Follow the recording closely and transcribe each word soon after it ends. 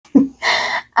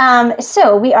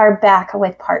So we are back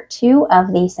with part 2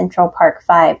 of the Central Park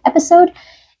 5 episode. If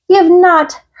you have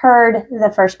not heard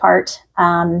the first part,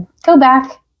 go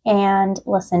back and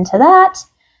listen to that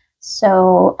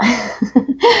so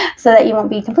that you won't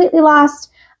be completely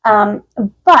lost.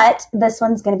 But this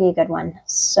one's going to be a good one,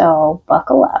 so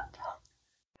buckle up.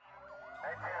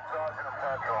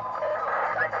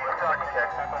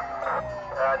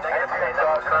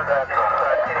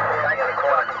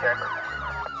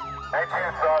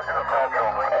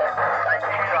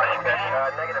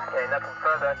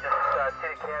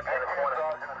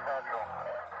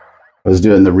 I was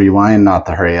doing the rewind, not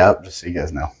the hurry up, just so you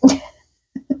guys know.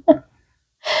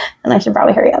 And I should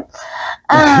probably hurry up.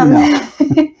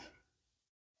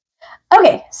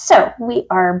 Okay, so we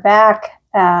are back.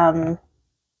 I'm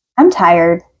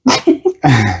tired.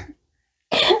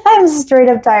 I'm straight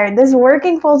up tired. This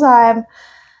working full time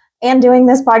and doing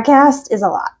this podcast is a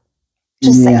lot.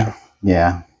 Just saying.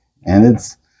 Yeah. And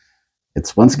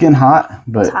it's once again hot,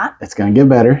 but it's gonna get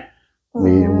better.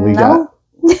 We got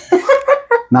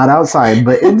not outside,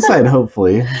 but inside.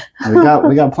 Hopefully, we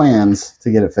got plans to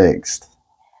get it fixed.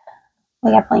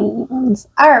 We got plans.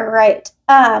 All right.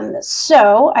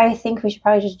 So I think we should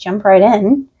probably just jump right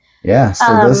in. Yeah.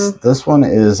 So this one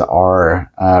is our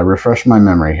refresh my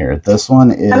memory here. This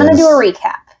one is. I'm gonna do a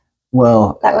recap.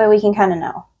 Well, that way we can kind of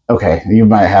know. Okay. You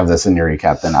might have this in your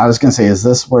recap then. I was gonna say, is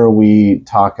this where we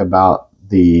talk about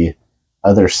the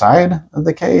other side of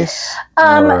the case?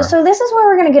 So this is where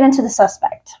we're gonna get into the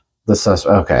suspect. The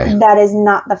suspect. Okay. That is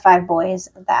not the 5 boys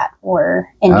that were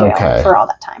in jail for all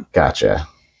that time. Gotcha.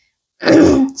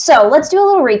 So let's do a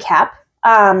little recap.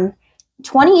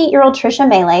 28-year-old Trisha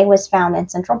Meili was found in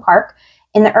Central Park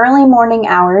in the early morning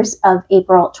hours of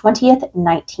April 20th,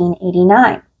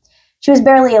 1989. She was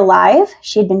barely alive.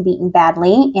 She had been beaten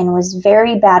badly and was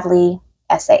very badly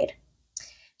essayed.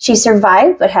 She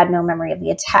survived but had no memory of the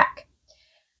attack.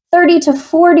 30 to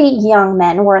 40 young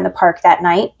men were in the park that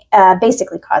night,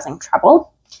 basically causing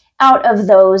trouble. Out of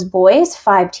those boys,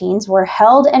 5 teens were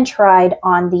held and tried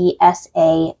on the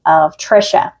SA of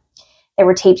Trisha. There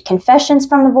were taped confessions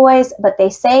from the boys, but they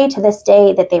say to this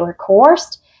day that they were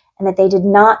coerced and that they did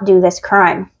not do this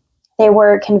crime. They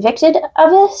were convicted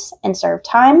of this and served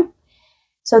time.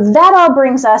 So that all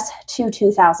brings us to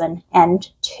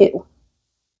 2002.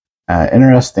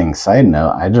 Interesting side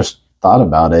note. I just thought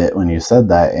about it when you said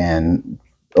that, and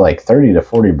like 30 to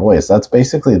 40 boys, that's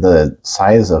basically the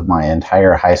size of my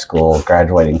entire high school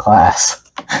graduating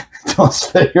class. Don't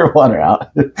spit your water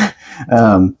out.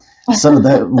 So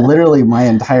that literally my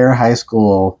entire high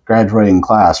school graduating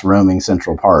class roaming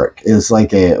Central Park is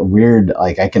like a weird,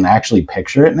 like I can actually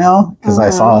picture it now because I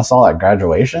saw us all at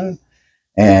graduation.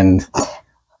 And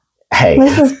hey,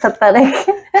 this is pathetic.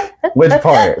 Which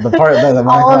part? The part that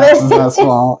my class is that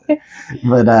small.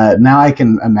 But now I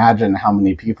can imagine how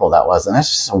many people that was. And that's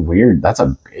just so weird. That's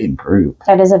a big group.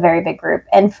 That is a very big group.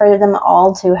 And for them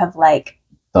all to have like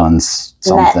done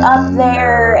something met up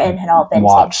there and had all been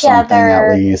watched together. Something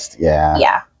at least. Yeah.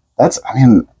 Yeah. That's, I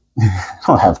mean, I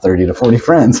don't have 30 to 40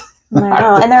 friends. I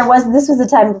know. And this was the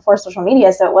time before social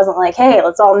media, so it wasn't like, hey,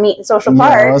 let's all meet in Social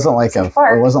Park. Yeah, it wasn't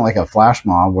like a flash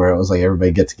mob where it was like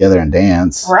everybody get together and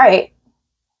dance. Right.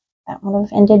 That would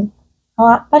have ended a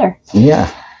lot better.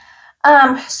 Yeah.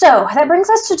 So that brings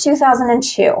us to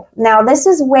 2002. Now, this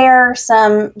is where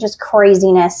some just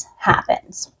craziness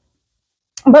happens.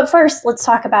 But first, let's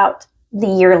talk about the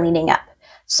year leading up.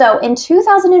 So in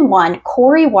 2001,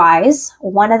 Corey Wise,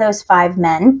 one of those 5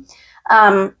 men,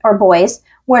 or boys,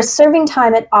 was serving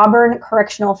time at Auburn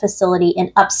Correctional Facility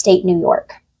in upstate New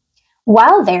York.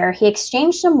 While there, he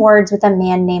exchanged some words with a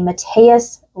man named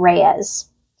Matias Reyes.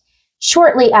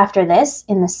 Shortly after this,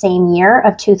 in the same year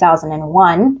of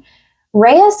 2001,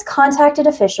 Reyes contacted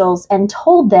officials and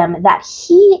told them that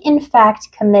he, in fact,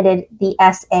 committed the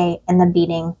SA and the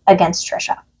beating against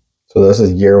Trisha. So this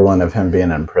is year 1 of him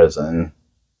being in prison.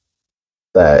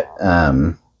 That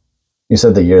you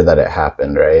said the year that it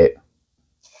happened, right?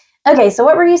 Okay, so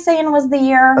what were you saying was the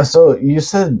year? So you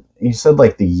said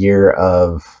like the year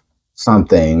of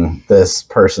something. This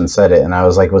person said it, and I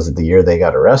was like, was it the year they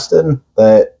got arrested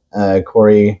that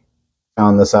Corey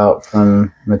found this out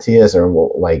from Matias, or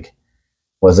like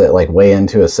was it like way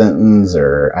into a sentence,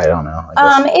 or I don't know?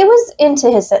 It was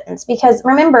into his sentence because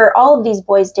remember, all of these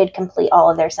boys did complete all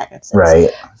of their sentences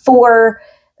for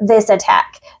this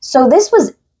attack. So this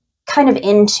was kind of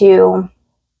into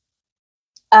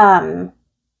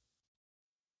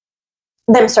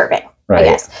them serving, I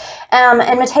guess.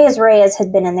 And Matias Reyes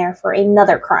had been in there for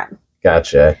another crime.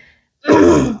 Gotcha.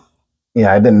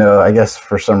 Yeah, I didn't know. I guess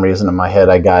for some reason in my head,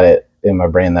 I got it in my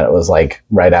brain that it was like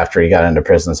right after he got into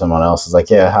prison, someone else was like,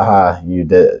 yeah, haha, you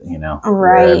did, you know,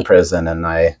 right. You're in prison, and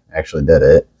I actually did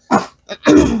it.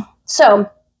 So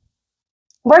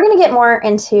we're going to get more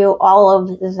into all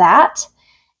of that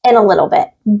in a little bit,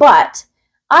 but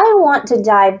I want to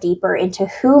dive deeper into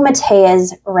who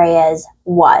Matias Reyes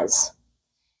was.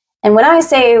 And when I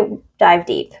say dive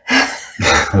deep,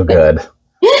 oh, good.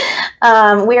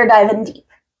 We are diving deep.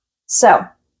 So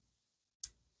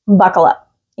buckle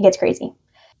up. It gets crazy.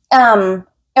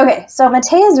 Okay, so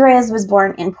Matias Reyes was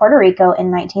born in Puerto Rico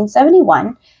in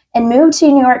 1971 and moved to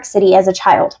New York City as a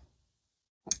child.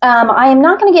 I am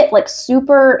not going to get like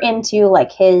super into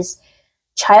like his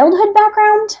childhood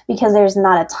background because there's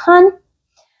not a ton.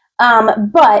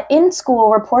 But in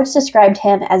school, reports described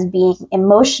him as being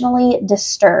emotionally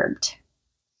disturbed.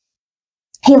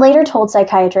 He later told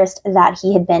psychiatrists that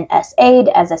he had been SA'd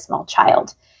as a small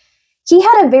child. He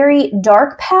had a very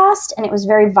dark past, and it was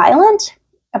very violent,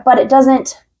 but it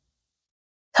doesn't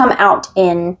come out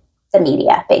in the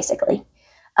media, basically.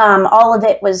 All of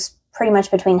it was pretty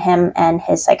much between him and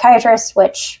his psychiatrist,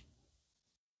 which,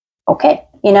 okay,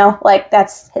 you know, like,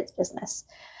 that's his business.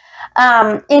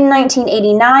 In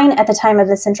 1989, at the time of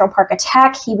the Central Park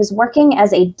attack, he was working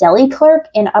as a deli clerk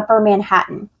in Upper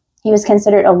Manhattan. He was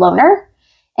considered a loner,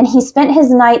 and he spent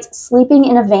his nights sleeping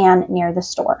in a van near the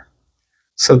store.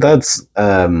 So that's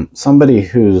somebody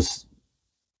who's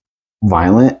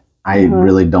violent. I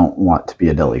really don't want to be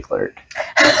a deli clerk.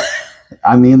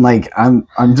 I mean, like, I'm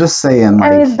just saying,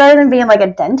 like, I mean, it's better than being like a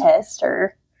dentist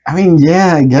or. I mean,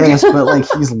 yeah, I guess, but like,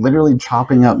 he's literally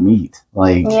chopping up meat.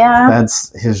 Like, yeah,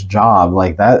 that's his job.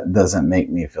 Like, that doesn't make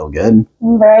me feel good.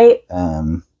 Right.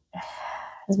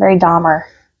 It's very Dahmer.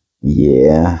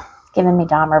 Yeah. It's giving me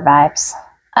Dahmer vibes.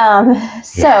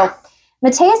 So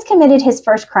Matias committed his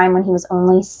first crime when he was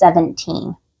only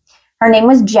 17. Her name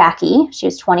was Jackie. She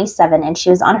was 27, and she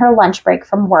was on her lunch break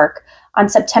from work on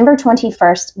September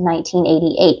 21st,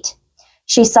 1988.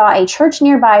 She saw a church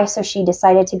nearby, so she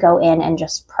decided to go in and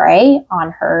just pray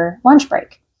on her lunch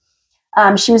break.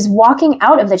 She was walking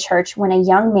out of the church when a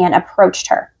young man approached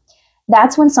her.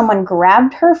 That's when someone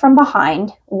grabbed her from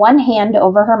behind, one hand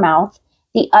over her mouth,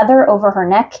 the other over her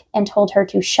neck, and told her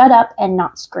to shut up and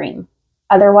not scream.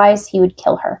 Otherwise, he would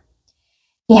kill her.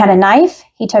 He had a knife.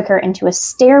 He took her into a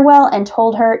stairwell and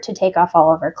told her to take off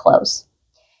all of her clothes.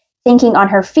 Thinking on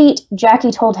her feet,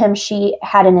 Jackie told him she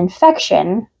had an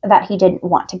infection that he didn't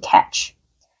want to catch.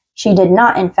 She did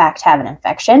not, in fact, have an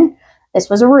infection. This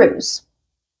was a ruse.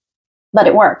 But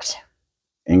it worked.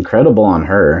 Incredible on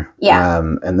her. Yeah.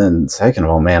 And then second of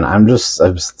all, man, I'm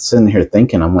sitting here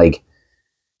thinking, I'm like,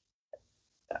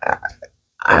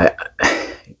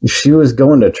 she was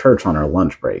going to church on her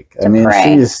lunch break. I mean,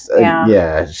 pray.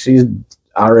 She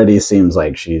already seems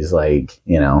like she's like,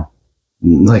 you know,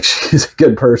 like she's a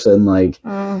good person. Like,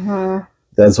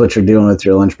 that's what you're doing with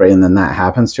your lunch break, and then that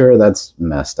happens to her. That's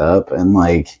messed up. And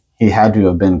like, he had to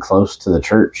have been close to the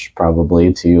church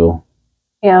probably to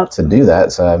do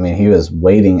that. So I mean, he was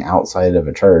waiting outside of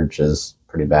a church is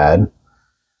pretty bad.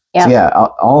 Yeah. So yeah,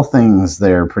 all things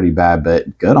there are pretty bad,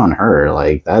 but good on her.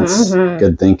 Like, that's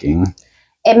good thinking.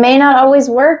 It may not always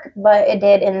work, but it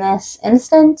did in this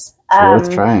instance. It's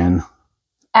worth trying.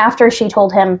 After she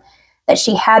told him that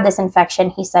she had this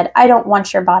infection, he said, "I don't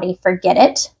want your body, forget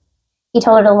it." He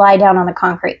told her to lie down on the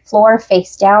concrete floor,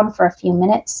 face down, for a few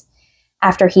minutes.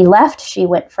 After he left, she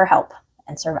went for help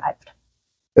and survived.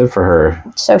 Good for her.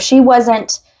 So she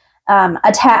wasn't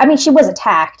attacked. I mean, she was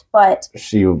attacked, but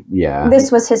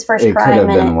this was his first crime. It could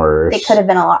have been worse. It could have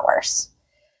been a lot worse.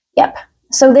 Yep.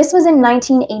 So this was in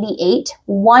 1988,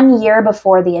 1 year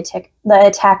before the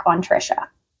attack on Trisha.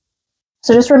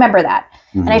 So just remember that.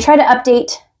 And I try to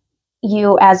update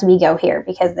you as we go here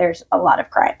because there's a lot of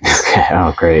crimes.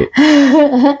 Oh, great.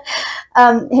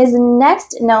 His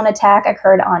next known attack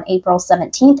occurred on April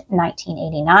 17th,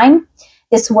 1989.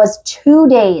 This was 2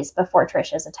 days before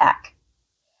Trisha's attack.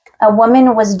 A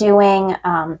woman was doing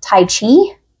Tai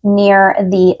Chi near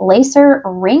the Laser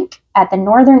Rink at the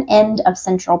northern end of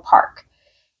Central Park.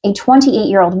 A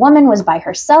 28-year-old woman was by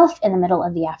herself in the middle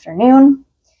of the afternoon.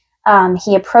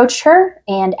 He approached her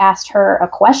and asked her a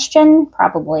question,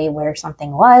 probably where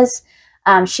something was.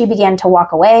 She began to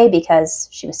walk away because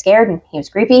she was scared and he was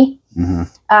creepy.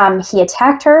 He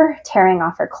attacked her, tearing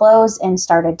off her clothes, and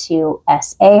started to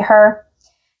SA her.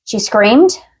 She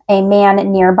screamed. A man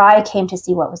nearby came to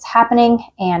see what was happening,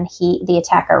 and the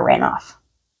attacker ran off.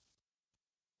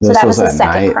 So that was the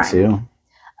second crime. Too?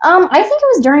 I think it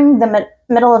was during the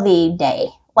middle of the day.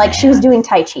 Like, she was doing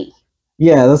Tai Chi.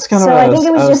 Yeah, that's kind of so what I think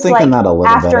it was just like that a little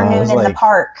afternoon bit. in the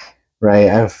park. Right.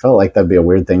 I felt like that'd be a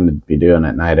weird thing to be doing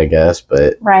at night, I guess,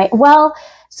 but... Right. Well,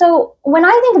 so when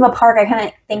I think of a park, I kind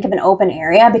of think of an open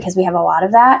area because we have a lot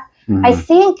of that. I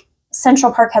think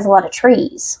Central Park has a lot of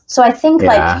trees. So I think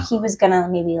like he was going to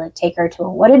maybe like take her to a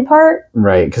wooded part.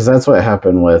 Right. Because that's what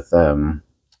happened with,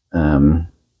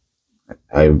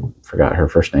 I forgot her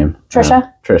first name.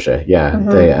 Trisha? Trisha, yeah.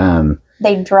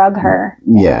 They drug her.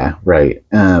 Yeah, right.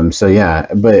 So yeah,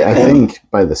 but I think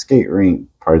by the skate rink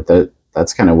part,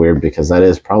 that's kind of weird because that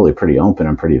is probably pretty open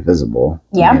and pretty visible.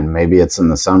 Yeah. And maybe it's in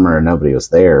the summer and nobody was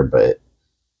there, but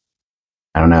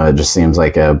I don't know. It just seems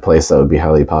like a place that would be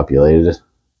highly populated.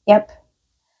 Yep.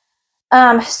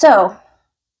 So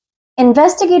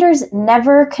investigators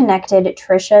never connected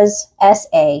Trisha's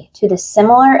SA to the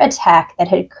similar attack that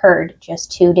had occurred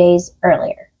just 2 days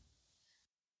earlier.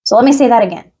 So let me say that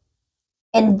again.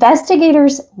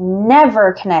 Investigators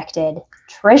never connected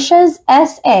Trisha's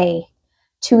SA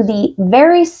to the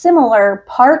very similar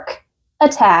park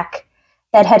attack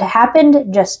that had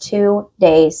happened just 2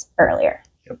 days earlier.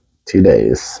 Yep. 2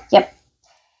 days. Yep.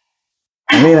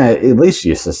 I mean, at least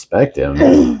you suspect him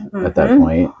at that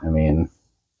point. I mean...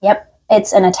 Yep.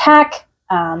 It's an attack,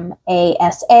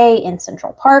 ASA in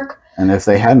Central Park. And if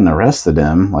they hadn't arrested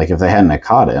him, like if they hadn't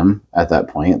caught him at that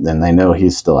point, then they know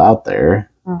he's still out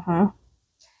there.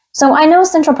 So I know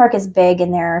Central Park is big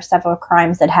and there are several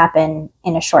crimes that happen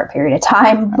in a short period of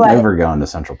time. But I'm never going to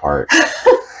Central Park.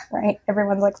 Right?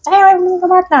 Everyone's like, stay away from Central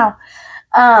Park now.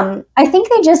 I think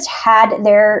they just had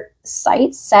their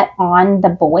sights set on the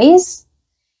boys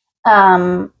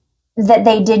that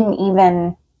they didn't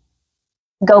even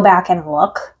go back and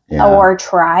look or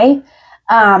try.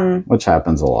 Which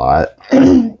happens a lot.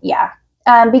 Yeah.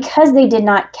 Because they did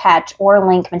not catch or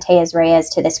link Matias Reyes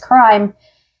to this crime,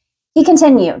 he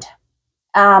continued.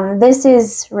 This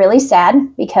is really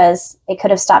sad because it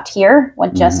could have stopped here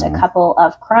with just a couple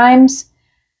of crimes,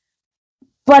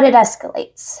 but it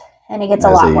escalates and it gets a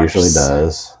lot worse. As it usually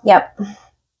does. Yep.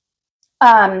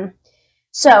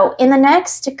 So in the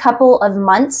next couple of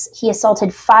months, he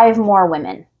assaulted 5 more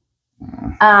women.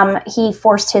 He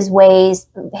forced his way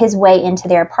into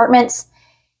their apartments.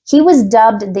 He was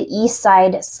dubbed the East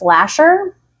Side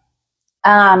Slasher.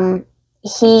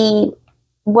 He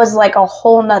was like a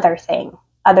whole nother thing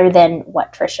other than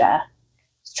what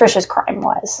Trisha's crime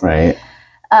was. Right.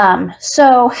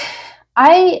 So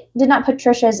I did not put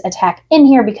Trisha's attack in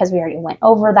here because we already went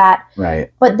over that.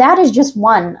 Right. But that is just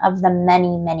one of the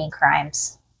many, many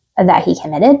crimes that he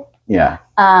committed. Yeah.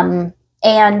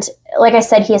 And like I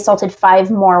said, he assaulted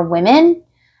 5 more women.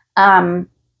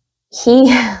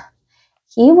 He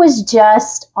was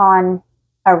just on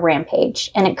a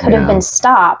rampage, and it could have been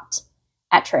stopped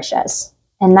at Trisha's.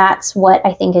 And that's what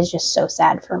I think is just so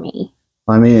sad for me.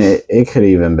 I mean, it could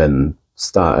even been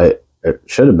stopped. It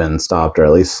should have been stopped or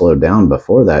at least slowed down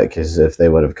before that, because if they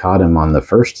would have caught him on the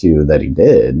first 2 that he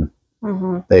did,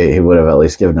 he would have at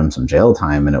least given him some jail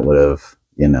time, and it would have,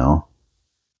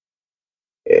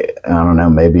 I don't know,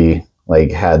 maybe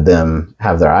like had them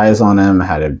have their eyes on him,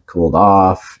 had it cooled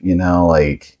off, I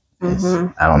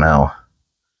don't know.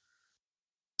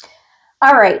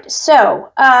 All right.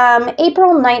 So,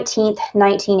 April 19th,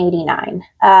 1989,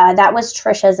 that was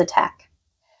Trisha's attack.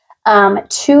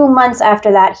 2 months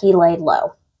after that, he laid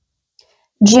low.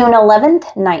 June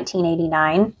 11th,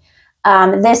 1989,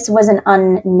 this was an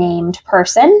unnamed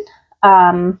person.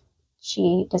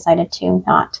 She decided to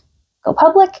not go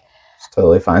public. It's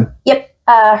totally fine. Yep.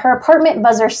 Her apartment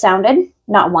buzzer sounded,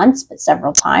 not once, but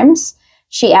several times.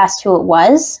 She asked who it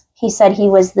was. He said he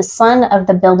was the son of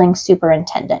the building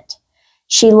superintendent.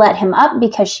 She let him up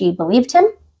because she believed him.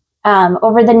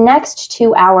 Over the next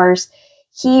 2 hours,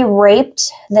 he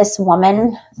raped this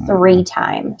woman 3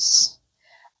 times.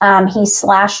 He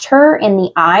slashed her in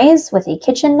the eyes with a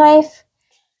kitchen knife.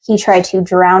 He tried to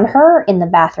drown her in the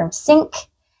bathroom sink.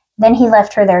 Then he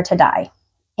left her there to die.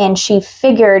 And she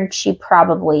figured she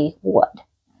probably would.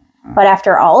 But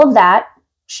after all of that,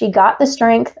 she got the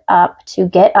strength up to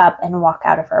get up and walk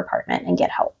out of her apartment and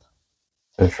get help.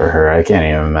 Good for her. I can't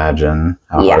even imagine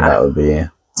how hard that would be.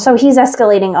 So he's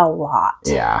escalating a lot.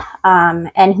 Yeah.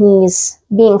 And he's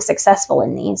being successful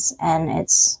in these, and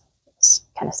it's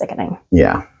kind of sickening.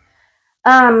 Yeah.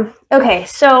 Okay,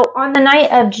 so on the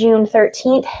night of June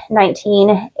 13th,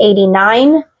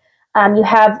 1989, you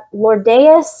have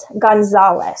Lourdes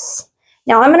Gonzalez.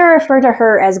 Now, I'm going to refer to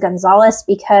her as Gonzalez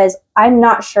because I'm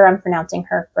not sure I'm pronouncing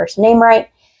her first name right.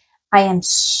 I am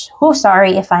so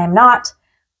sorry if I am not.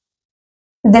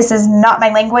 This is not my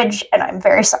language, and I'm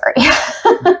very sorry.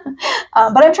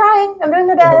 But I'm trying. I'm doing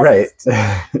my best. Right.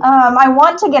 I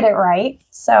want to get it right.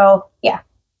 So, yeah.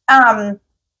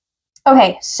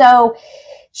 Okay, so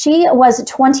She was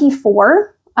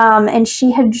 24, and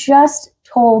she had just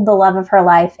told the love of her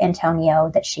life, Antonio,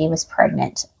 that she was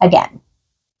pregnant again.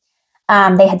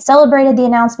 They had celebrated the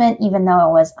announcement, even though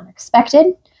it was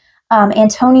unexpected.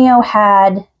 Antonio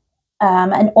had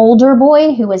an older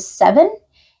boy who was 7,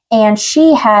 and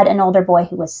she had an older boy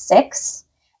who was 6.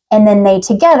 And then they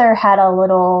together had a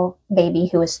little baby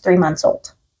who was 3 months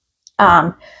old.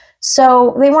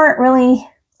 So they weren't really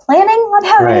planning on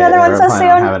having another one so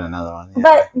soon. Having another one, yeah.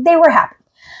 But they were happy.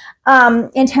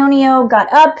 Antonio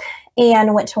got up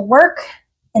and went to work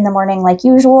in the morning like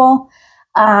usual.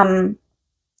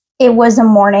 It was a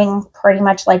morning pretty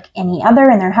much like any other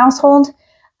in their household.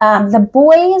 The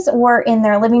boys were in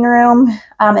their living room,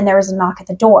 and there was a knock at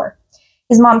the door.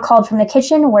 His mom called from the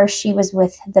kitchen where she was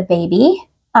with the baby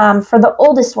for the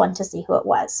oldest one to see who it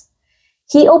was.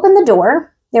 He opened the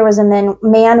door. There was a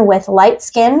man with light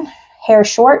skin, hair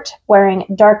short, wearing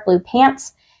dark blue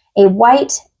pants, a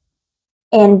white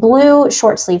and blue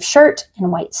short sleeve shirt,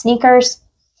 and white sneakers.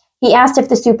 He asked if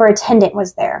the superintendent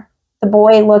was there. The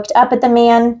boy looked up at the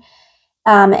man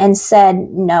and said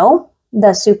no,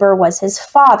 the super was his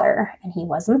father, and he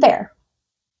wasn't there.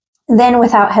 Then,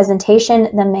 without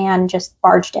hesitation, the man just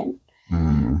barged in.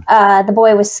 The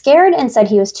boy was scared and said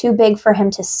he was too big for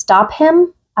him to stop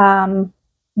him.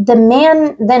 The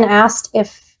man then asked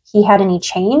if he had any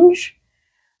change,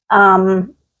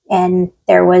 and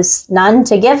there was none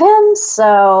to give him,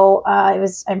 so it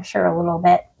was, I'm sure, a little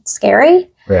bit scary.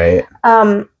 Right.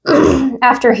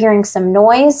 After hearing some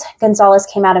noise, Gonzalez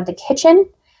came out of the kitchen.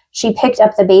 She picked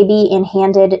up the baby and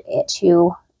handed it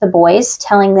to the boys,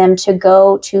 telling them to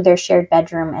go to their shared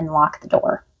bedroom and lock the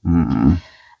door.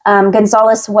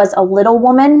 Gonzalez was a little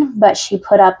woman, but she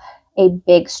put up a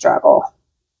big struggle.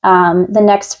 The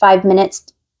next 5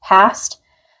 minutes passed.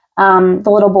 The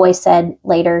little boy said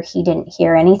later he didn't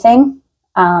hear anything.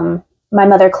 My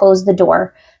mother closed the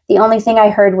door. The only thing I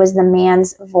heard was the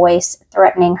man's voice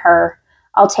threatening her,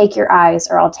 "I'll take your eyes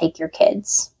or I'll take your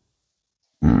kids."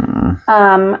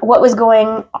 What was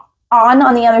going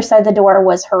on the other side of the door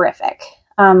was horrific.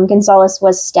 Gonzalez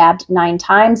was stabbed 9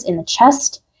 times in the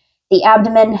chest, the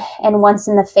abdomen, and once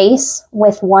in the face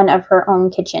with one of her own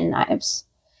kitchen knives.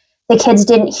 The kids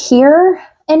didn't hear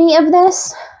any of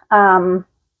this,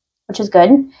 which is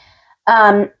good.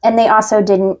 And they also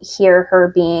didn't hear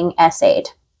her being essayed.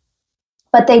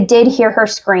 But they did hear her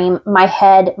scream, my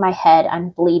head, I'm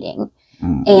bleeding,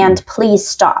 and please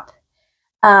stop.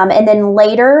 And then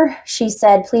later she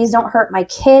said, please don't hurt my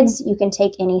kids. You can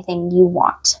take anything you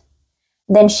want.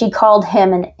 Then she called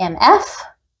him an MF,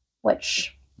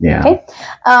 which, okay,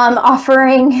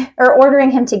 offering or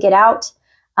ordering him to get out.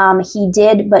 He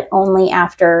did, but only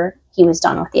after he was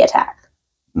done with the attack.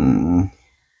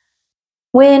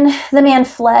 When the man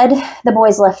fled, the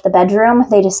boys left the bedroom.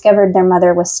 They discovered their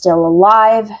mother was still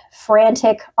alive,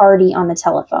 frantic, already on the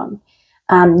telephone.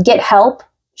 Get help,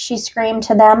 she screamed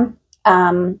to them.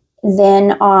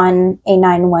 Then on a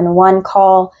 911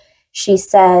 call, she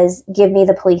says, give me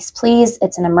the police, please.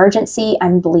 It's an emergency.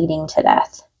 I'm bleeding to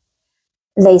death.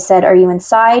 They said, are you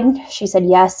inside? She said,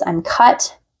 yes, I'm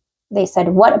cut. They said,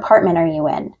 what apartment are you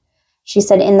in? She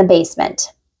said, in the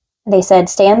basement. They said,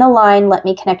 stay on the line. Let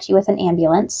me connect you with an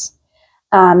ambulance.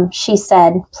 She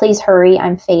said, please hurry.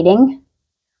 I'm fainting.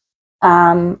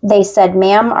 They said,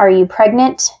 ma'am, are you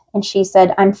pregnant? And she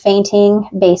said, I'm fainting.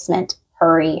 Basement.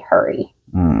 Hurry, hurry.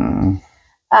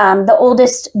 The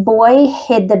oldest boy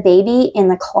hid the baby in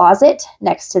the closet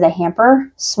next to the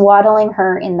hamper, swaddling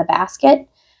her in the basket,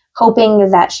 hoping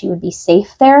that she would be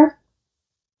safe there.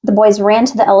 The boys ran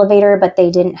to the elevator, but they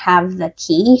didn't have the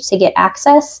key to get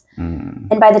access.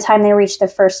 And by the time they reached the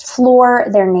first floor,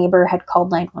 their neighbor had called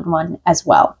 911 as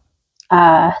well.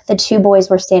 The 2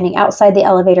 boys were standing outside the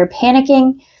elevator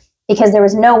panicking because there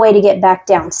was no way to get back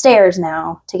downstairs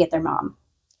now to get their mom.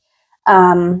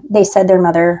 They said their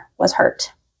mother was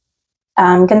hurt.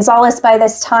 Gonzalez, by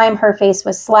this time, her face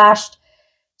was slashed,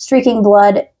 streaking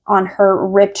blood on her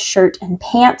ripped shirt and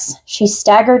pants. She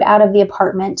staggered out of the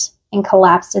apartment and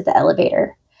collapsed at the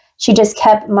elevator. She just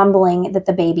kept mumbling that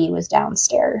the baby was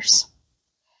downstairs.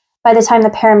 By the time the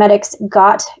paramedics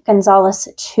got Gonzalez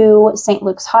to St.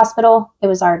 Luke's Hospital, it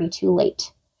was already too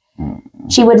late.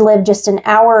 She would live just an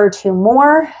hour or 2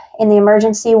 more in the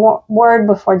emergency ward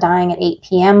before dying at 8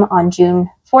 p.m. on June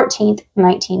 14th,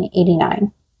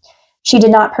 1989. She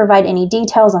did not provide any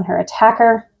details on her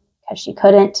attacker, because she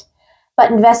couldn't,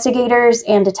 but investigators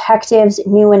and detectives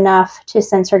knew enough to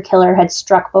sense her killer had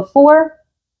struck before,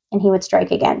 and he would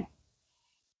strike again.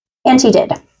 And he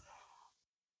did.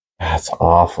 That's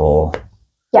awful.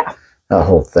 Yeah. The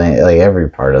whole thing, like every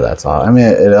part of that's awful. I mean,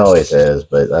 it always is,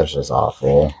 but that's just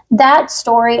awful. That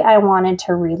story I wanted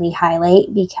to really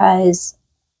highlight because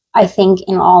I think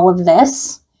in all of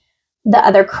this, the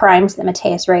other crimes that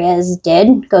Matias Reyes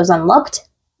did goes unlooked,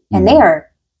 and they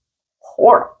are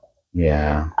horrible.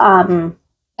 Yeah.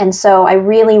 And so I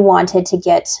really wanted to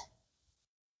get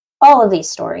all of these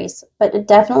stories, but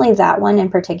definitely that one in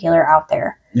particular out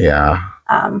there. Yeah.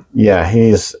 Yeah,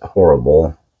 he's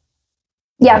horrible.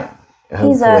 Yeah.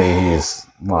 Hopefully he's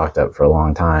locked up for a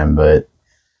long time, but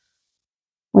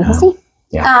we will see.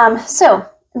 Yeah. So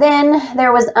then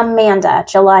there was Amanda,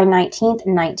 July 19th,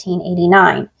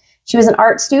 1989. She was an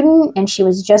art student and she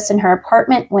was just in her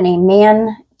apartment when a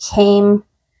man came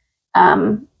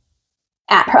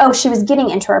at her. Oh, she was getting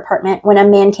into her apartment when a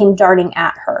man came darting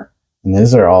at her. And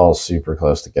these are all super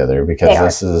close together because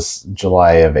this is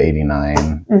July of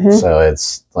 89. So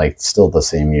it's like still the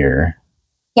same year.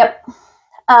 Yep.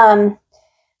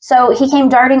 So he came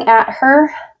darting at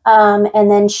her,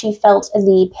 and then she felt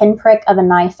the pinprick of a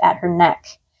knife at her neck.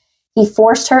 He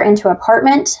forced her into an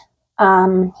apartment.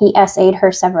 He essayed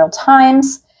her several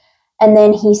times, and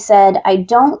then he said, I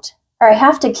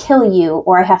have to kill you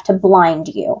or I have to blind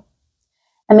you.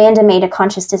 Amanda made a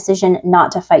conscious decision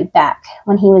not to fight back.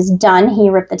 When he was done, he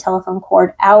ripped the telephone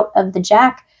cord out of the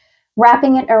jack,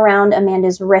 wrapping it around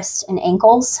Amanda's wrists and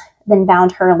ankles, then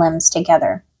bound her limbs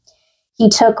together. He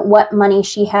took what money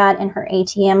she had in her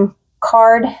ATM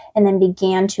card and then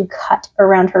began to cut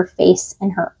around her face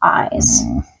and her eyes.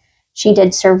 She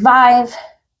did survive,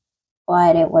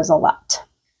 but it was a lot.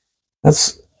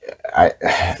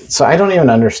 So I don't even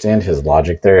understand his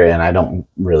logic there, and I don't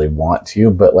really want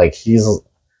to, but like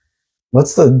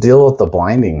what's the deal with the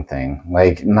blinding thing?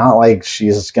 Like, not like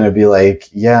she's going to be like,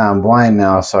 yeah, I'm blind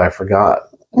now, so I forgot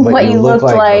what you looked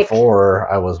like before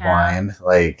I was blind.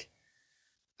 Like,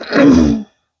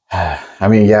 I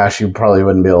mean, yeah, she probably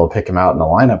wouldn't be able to pick him out in the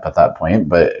lineup at that point,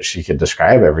 but she could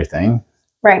describe everything.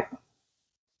 Right.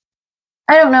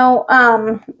 I don't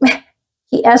know.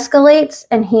 He escalates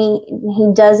and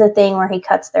he does a thing where he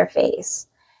cuts their face.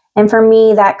 And for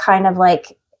me, that kind of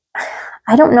like,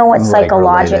 I don't know what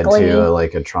psychologically. To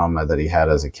like a trauma that he had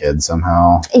as a kid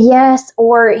somehow. Yes,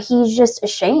 or he's just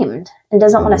ashamed and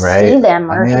doesn't want to see them,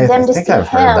 or them to see him. I think I've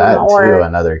heard that too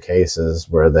in other cases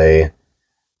where they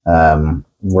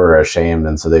were ashamed,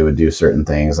 and so they would do certain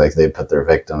things, like they put their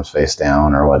victims face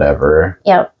down or whatever.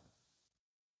 Yep.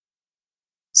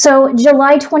 So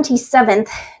July 27th,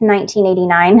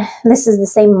 1989, this is the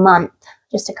same month,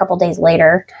 just a couple days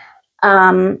later.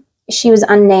 She was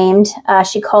unnamed.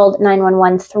 She called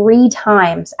 911 3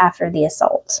 times after the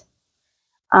assault.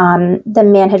 The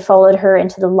man had followed her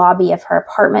into the lobby of her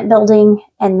apartment building,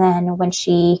 and then when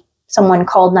someone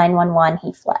called 911,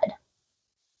 he fled.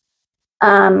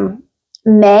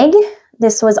 Meg,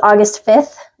 this was August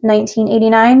 5th,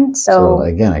 1989. So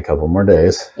again, a couple more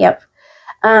days. Yep.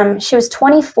 She was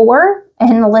 24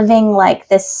 and living like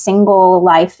this single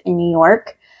life in New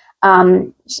York.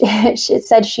 She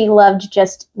said she loved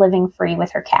just living free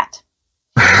with her cat.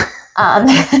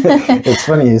 It's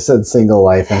funny you said single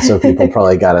life, and so people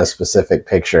probably got a specific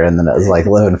picture, and then it was like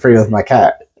living free with my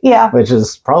cat. Yeah. Which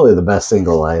is probably the best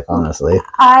single life, honestly.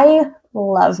 I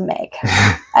love Meg.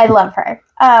 I love her.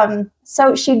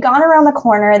 So she'd gone around the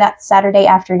corner that Saturday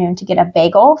afternoon to get a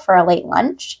bagel for a late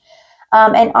lunch.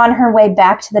 And on her way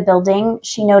back to the building,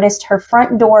 she noticed her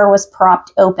front door was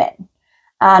propped open.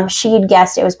 She had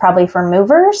guessed it was probably for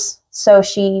movers, so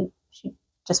she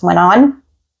just went on.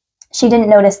 She didn't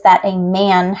notice that a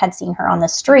man had seen her on the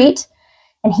street,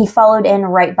 and he followed in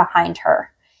right behind her.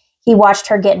 He watched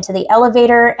her get into the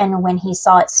elevator, and when he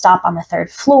saw it stop on the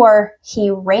 3rd floor, he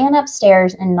ran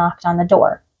upstairs and knocked on the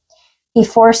door. He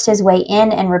forced his way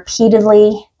in and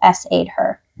repeatedly essayed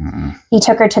her. He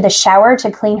took her to the shower to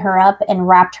clean her up and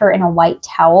wrapped her in a white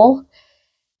towel.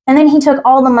 And then he took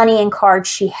all the money and cards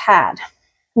she had.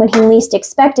 When he least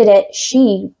expected it,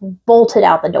 she bolted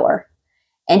out the door,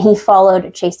 and he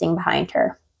followed, chasing behind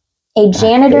her. A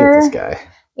janitor, I hate this guy.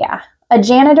 Yeah, a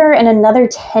janitor and another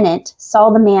tenant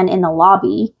saw the man in the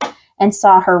lobby and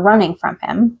saw her running from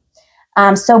him.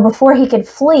 So before he could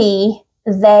flee,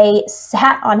 they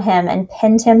sat on him and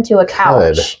pinned him to a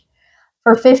couch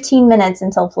for 15 minutes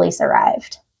until police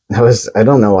arrived. I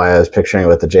don't know why I was picturing it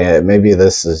with the janitor. Maybe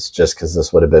this is just because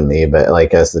this would have been me, but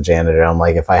like as the janitor, I'm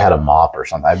like, if I had a mop or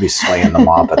something, I'd be swinging the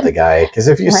mop at the guy. Because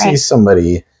if you see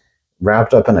somebody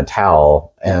wrapped up in a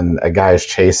towel and a guy's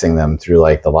chasing them through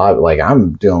like the lobby, like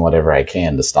I'm doing whatever I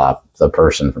can to stop the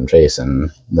person from chasing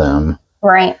them.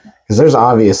 Right. Because there's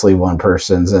obviously one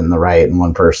person's in the right and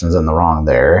one person's in the wrong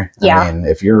there. Yeah. I mean,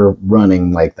 if you're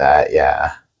running like that,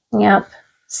 yeah. Yep.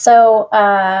 So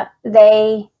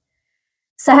they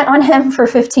sat on him for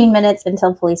 15 minutes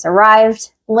until police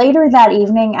arrived. Later that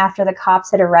evening, after the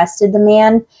cops had arrested the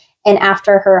man and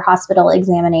after her hospital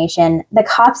examination, the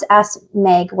cops asked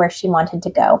Meg where she wanted to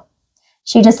go.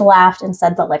 She just laughed and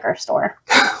said the liquor store.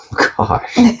 Oh,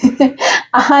 gosh.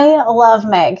 I love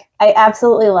Meg. I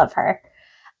absolutely love her.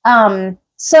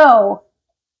 So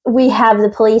we have the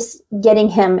police getting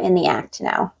him in the act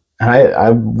now. I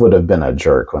would have been a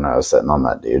jerk when I was sitting on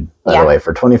that dude. By the way,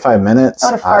 for 25 minutes, I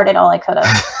would have farted all I could have.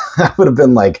 I would have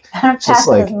been like, just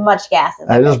like as much gas as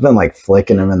I'd just been like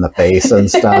flicking him in the face and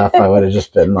stuff. I would have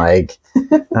just been like,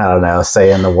 I don't know,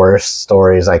 saying the worst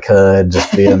stories I could,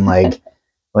 just being like,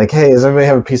 hey, does everybody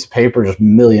have a piece of paper? Just a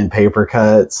million paper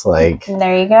cuts, like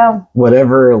there you go.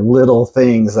 Whatever little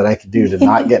things that I could do to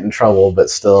not get in trouble, but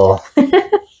still.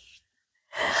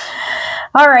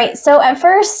 All right, so at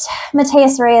first,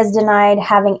 Matias Reyes denied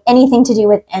having anything to do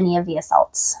with any of the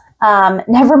assaults.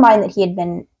 Never mind that he had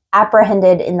been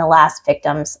apprehended in the last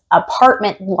victim's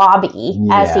apartment lobby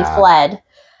as he fled.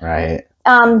 Right.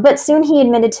 But soon he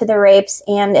admitted to the rapes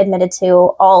and admitted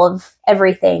to all of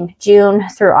everything, June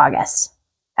through August.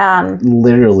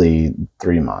 Literally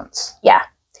 3 months. Yeah.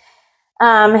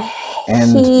 And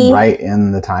right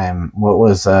in the time, what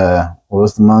was the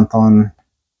month on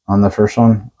the first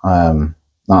one?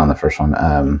 Not on the first one.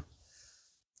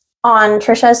 On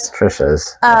Trisha's.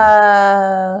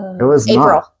 It was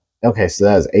April. Okay, so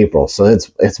that is April. So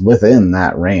it's within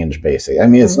that range, basically. I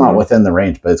mean, it's not within the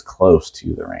range, but it's close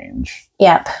to the range.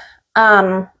 Yep.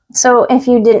 So if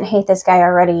you didn't hate this guy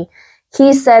already,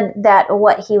 he said that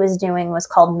what he was doing was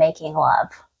called making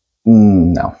love.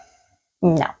 No.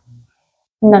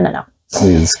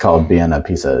 It's called being a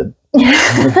piece of...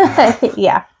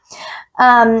 Yeah.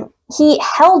 He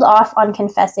held off on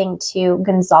confessing to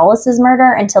Gonzalez's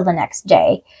murder until the next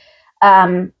day.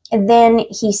 Then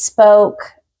he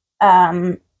spoke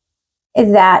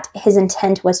that his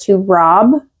intent was to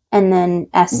rob and then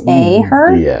SA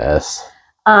her. Yes.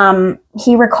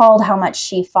 He recalled how much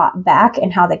she fought back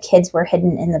and how the kids were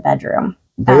hidden in the bedroom.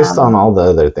 Based on all the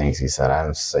other things he said,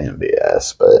 I'm saying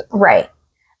BS, but... Right.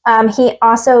 He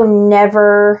also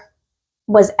never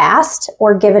was asked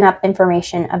or given up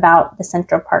information about the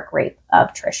Central Park rape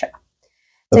of Trisha.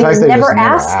 The fact that he never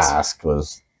asked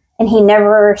was... And he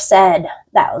never said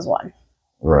that was one.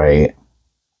 Right.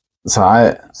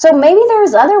 So maybe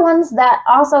there's other ones that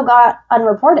also got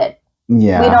unreported.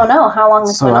 Yeah. We don't know how long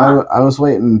this went on. I was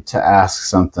waiting to ask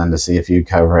something to see if you'd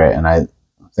cover it, and I'm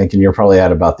thinking you're probably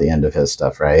at about the end of his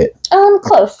stuff, right?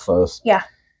 Close. Yeah.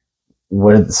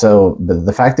 But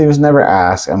the fact that he was never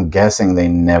asked, I'm guessing they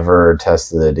never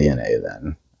tested the DNA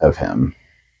then of him.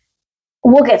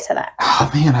 We'll get to that. Oh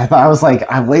man, I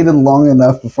waited long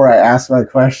enough before I asked my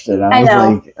question.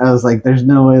 I was like, there's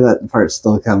no way that part's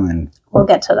still coming. We'll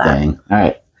get to that. Dang. All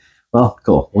right. Well,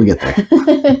 cool. We'll get there.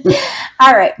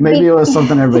 All right. Maybe it was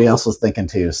something everybody else was thinking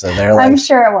too. So they're like, I'm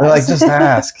sure it was. They're like, just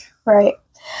ask. Right.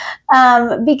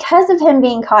 Because of him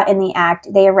being caught in the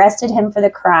act, they arrested him for the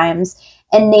crimes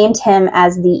and named him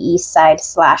as the East Side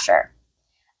Slasher.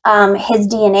 His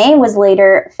DNA was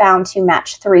later found to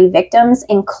match 3 victims,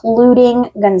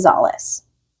 including Gonzalez.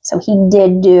 So he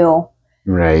did do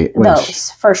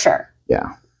those for sure.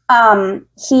 Yeah.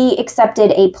 He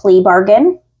accepted a plea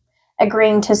bargain,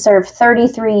 agreeing to serve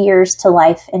 33 years to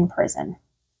life in prison.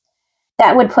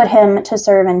 That would put him to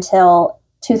serve until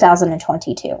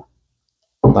 2022.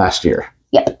 Last year.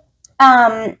 Yep.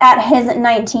 At his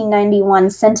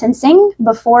 1991 sentencing,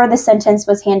 before the sentence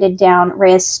was handed down,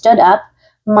 Reyes stood up,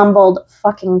 mumbled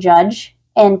 "fucking judge,"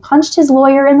 and punched his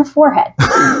lawyer in the forehead.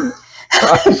 I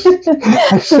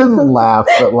shouldn't laugh,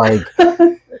 but like,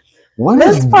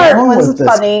 this part was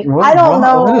funny. I don't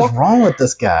know. What is wrong with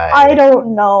this guy? I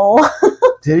don't know.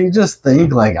 Did he just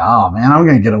think like, oh man, I'm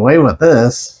gonna get away with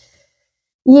this?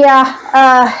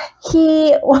 Yeah,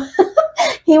 he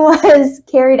was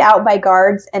carried out by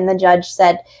guards, and the judge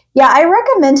said, yeah, I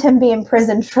recommend him be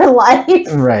imprisoned for life.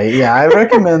 Right, yeah, I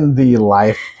recommend the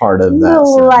life part of that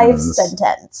life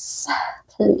sentence,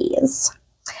 please.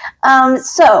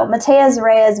 So, Matias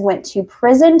Reyes went to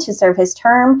prison to serve his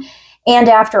term, and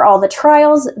after all the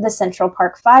trials, the Central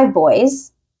Park 5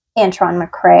 boys, Antron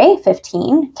McCrae,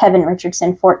 15, Kevin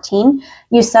Richardson, 14,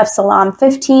 Yusuf Salam,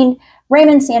 15,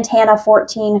 Raymond Santana,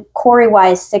 14, Corey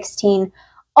Wise, 16,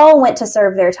 all went to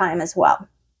serve their time as well.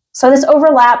 So this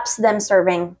overlaps them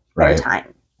serving their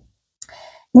time.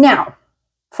 Now,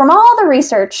 from all the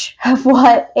research of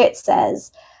what it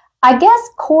says, I guess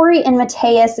Corey and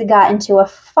Matias got into a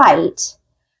fight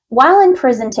while in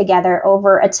prison together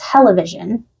over a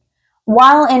television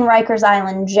while in Rikers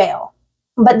Island jail.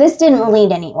 But this didn't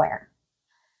lead anywhere.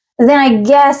 Then I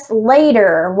guess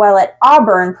later, while at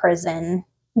Auburn prison,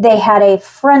 they had a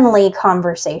friendly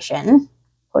conversation,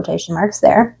 quotation marks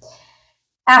there.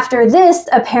 After this,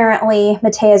 apparently,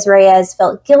 Matias Reyes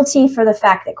felt guilty for the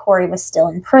fact that Corey was still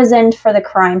imprisoned for the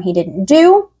crime he didn't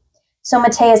do. So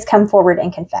Matias come forward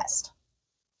and confessed.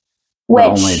 Which,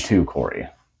 only to Corey.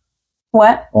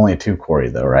 What? Only to Corey,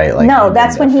 though, right? Like, no,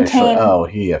 that's when he came. Oh,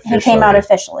 he came out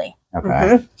officially. Okay.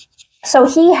 Mm-hmm. So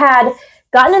he had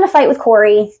gotten in a fight with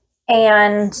Corey,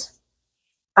 and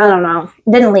I don't know,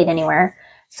 didn't lead anywhere.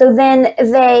 So then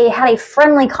they had a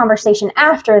friendly conversation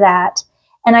after that,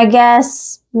 and I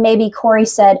guess maybe Corey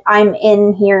said, "I'm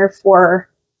in here for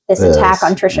this attack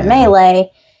on Trisha Meili."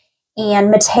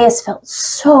 And Matias felt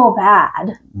so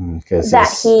bad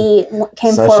that he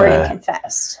came forward and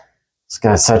confessed. This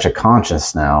guy's such a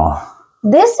conscience now.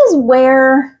 This is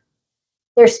where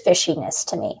there's fishiness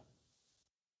to me.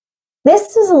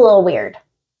 This is a little weird.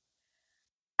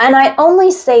 And I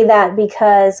only say that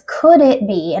because could it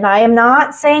be, and I am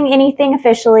not saying anything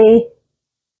officially,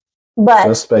 but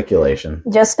just speculation.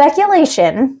 Just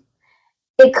speculation.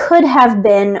 It could have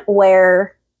been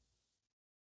where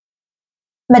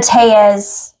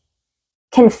Matias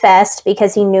confessed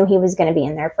because he knew he was going to be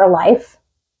in there for life.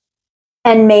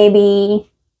 And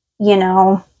maybe, you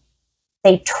know,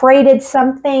 they traded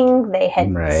something. They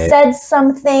had said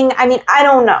something. I mean, I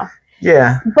don't know.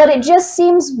 Yeah. But it just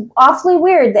seems awfully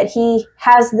weird that he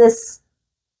has this,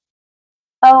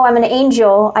 oh, I'm an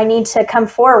angel. I need to come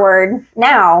forward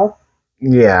now.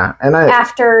 Yeah, and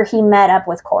after he met up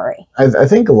with Corey. I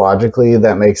think logically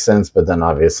that makes sense, but then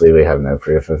obviously we have no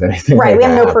proof of anything. Right, we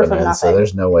have no proof of nothing. So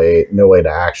there's no way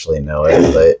to actually know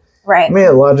it. But right. I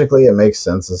mean, logically it makes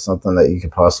sense. It's something that you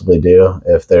could possibly do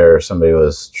if somebody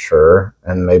was sure,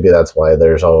 and maybe that's why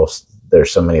there's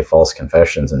so many false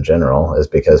confessions in general, is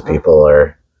because people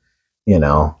are, you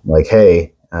know, like,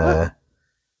 hey,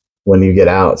 when you get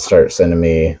out, start sending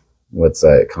me what's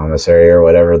that, commissary or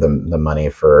whatever, the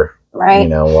money for. Right. You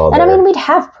know, and I mean, we'd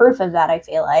have proof of that, I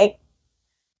feel like.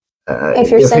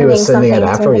 If you're sending something it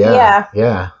after,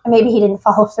 yeah. Maybe he didn't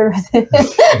follow through with it,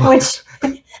 which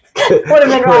would have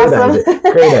been awesome.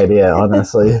 Great idea,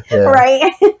 honestly. Yeah.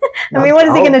 Right. I mean, what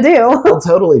is he going to do? I'll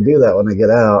totally do that when I get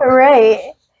out.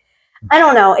 Right. I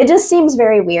don't know. It just seems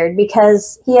very weird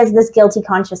because he has this guilty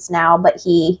conscience now, but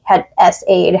he had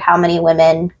SA'd how many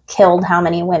women, killed how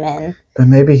many women. But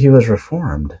maybe he was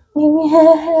reformed.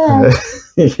 Yeah.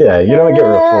 Yeah, you don't get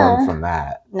reformed from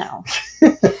that. No.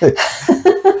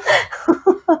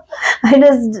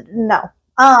 No.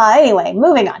 Anyway,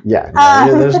 moving on. Yeah,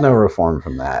 there's no reform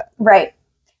from that. Right.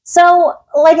 So,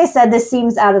 like I said, this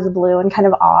seems out of the blue and kind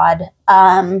of odd.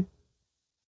 I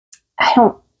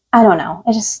don't know.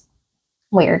 It's just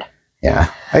weird.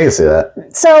 Yeah, I can see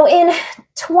that. So in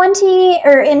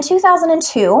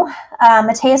 2002,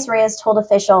 Matias Reyes told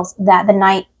officials that the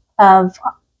night of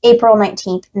April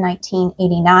 19th,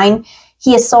 1989,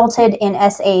 he assaulted and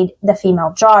SA'd the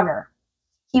female jogger.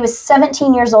 He was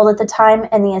 17 years old at the time,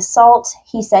 and the assault,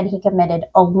 he said, he committed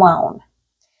alone.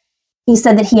 He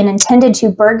said that he had intended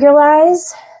to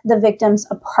burglarize the victim's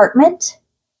apartment.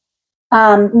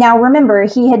 Now, remember,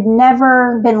 he had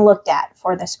never been looked at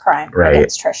for this crime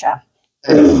against Trisha.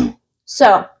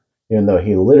 So, even though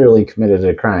he literally committed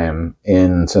a crime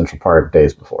in Central Park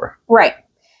days before. Right.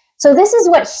 So this is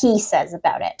what he says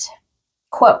about it.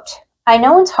 Quote, I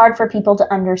know it's hard for people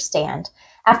to understand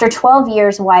after 12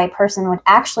 years why a person would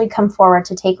actually come forward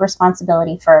to take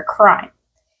responsibility for a crime.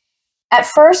 At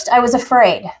first, I was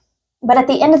afraid, but at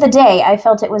the end of the day, I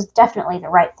felt it was definitely the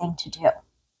right thing to do.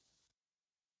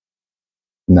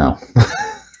 No.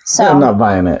 So I'm not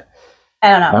buying it.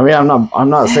 I don't know. I mean, I'm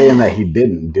not saying that he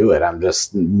didn't do it. I'm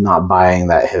just not buying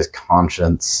that his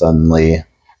conscience suddenly.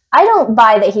 I don't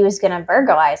buy that he was going to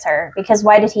burglarize her, because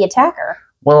why did he attack her?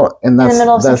 Well, and that's in the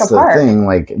middle of Central Park. Thing.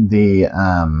 Like the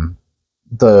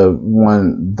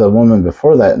woman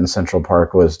before that in Central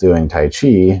Park was doing Tai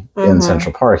Chi in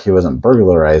Central Park. He wasn't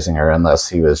burglarizing her unless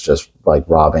he was just like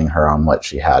robbing her on what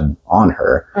she had on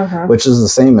her, which is the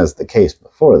same as the case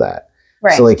before that.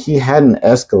 Right. So like he hadn't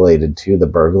escalated to the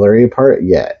burglary part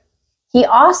yet. He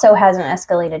also hasn't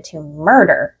escalated to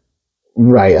murder.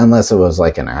 Right, unless it was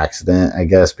like an accident, I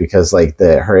guess, because like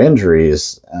her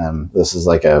injuries, this is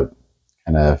like a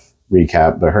kind of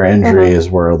recap, but her injuries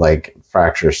were like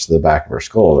fractures to the back of her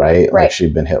skull, right? Like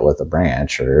she'd been hit with a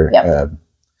branch or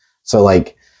so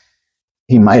like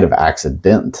he might have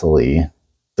accidentally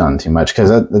done too much,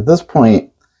 because at this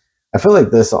point I feel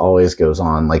like this always goes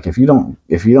on. Like if you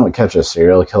don't catch a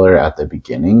serial killer at the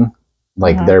beginning,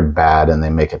 like they're bad and they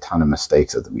make a ton of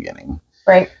mistakes at the beginning.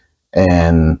 Right.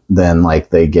 And then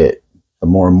like they get the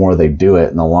more and more they do it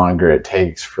and the longer it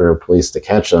takes for police to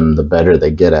catch them, the better they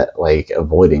get at like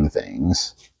avoiding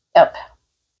things. Yep.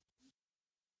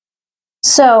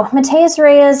 So Matias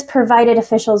Reyes provided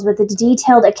officials with a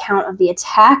detailed account of the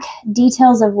attack,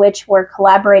 details of which were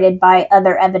corroborated by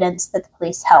other evidence that the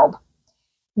police held.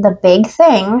 The big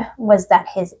thing was that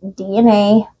his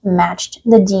DNA matched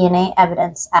the DNA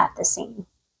evidence at the scene.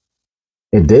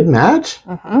 It did match?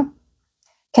 Mm-hmm.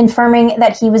 Confirming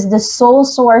that he was the sole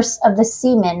source of the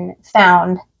semen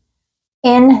found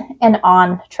in and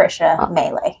on Trisha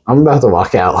Meili. I'm about to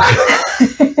walk out.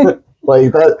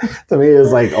 Like, that to me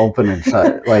is like open and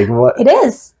shut. Like, what? It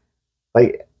is.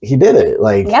 Like, he did it.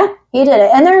 Like, yeah, he did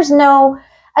it. And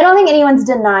I don't think anyone's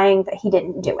denying that he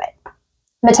didn't do it.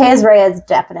 Matias Reyes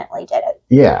definitely did it.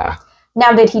 Yeah.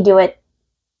 Now, did he do it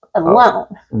alone?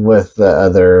 With the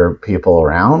other people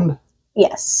around?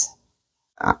 Yes.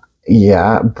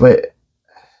 Yeah, but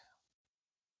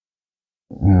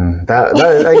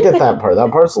that I get that part.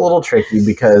 That part's a little tricky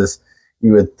because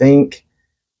you would think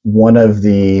one of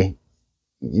the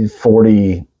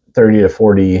 30 to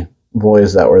 40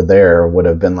 boys that were there would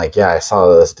have been like, yeah, I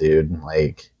saw this dude.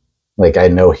 Like I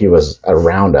know he was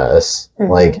around us.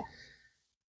 Mm-hmm. Like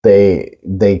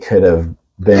they could have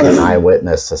been an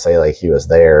eyewitness to say like he was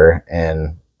there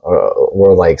and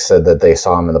or like said that they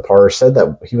saw him in the park, or said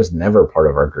that he was never part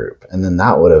of our group, and then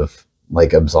that would have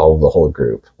like absolved the whole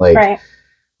group. Like, right.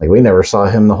 Like we never saw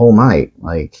him the whole night.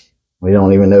 Like we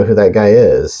don't even know who that guy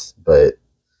is. But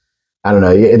I don't know.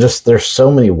 It just there's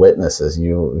so many witnesses.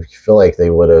 You feel like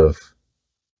they would have.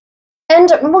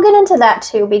 And we'll get into that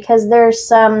too, because there's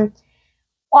some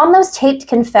on those taped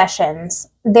confessions.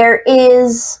 There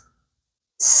is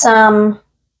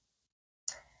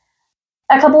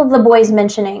a couple of the boys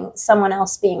mentioning someone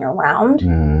else being around.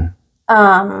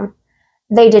 Mm.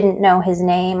 They didn't know his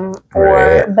name,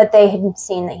 but they had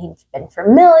seen that he'd been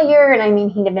familiar. And I mean,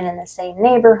 he'd have been in the same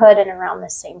neighborhood and around the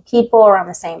same people, around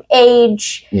the same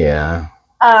age. Yeah.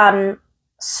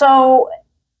 So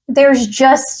there's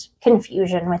just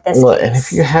confusion with this case. And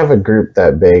if you have a group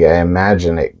that big, I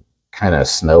imagine it kind of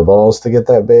snowballs to get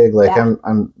that big. Like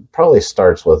I'm probably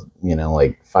starts with,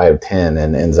 like 5, 10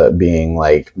 and ends up being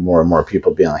like more and more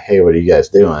people being like, hey, what are you guys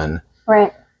doing?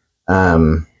 Right.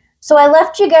 So I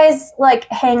left you guys like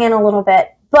hanging a little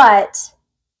bit, but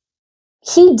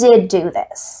he did do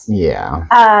this.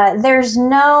 Yeah. There's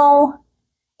no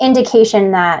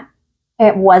indication that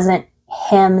it wasn't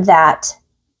him that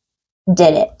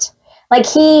did it. Like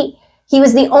he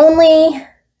was the only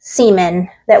semen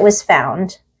that was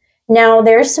found. Now,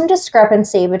 there's some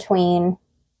discrepancy between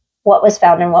what was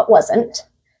found and what wasn't,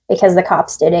 because the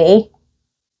cops did a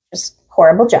just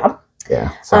horrible job.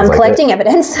 Yeah, collecting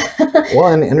evidence. Well,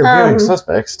 and interviewing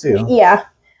suspects, too. Yeah.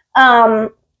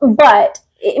 But,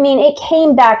 I mean, it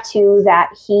came back to that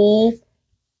he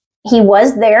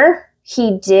was there.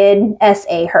 He did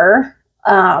SA her.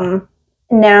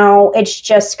 Now, it's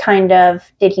just kind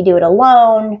of, did he do it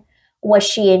alone? Was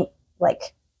she,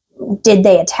 like, did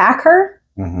they attack her?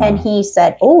 Mm-hmm. And he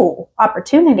said, oh,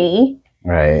 opportunity.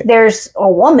 Right. There's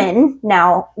a woman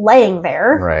now laying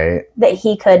there. Right. That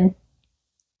he could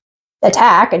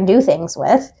attack and do things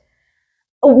with.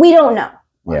 We don't know.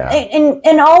 Yeah.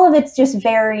 And all of it's just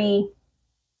very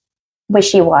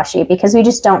wishy-washy because we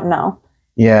just don't know.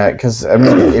 Yeah, because, I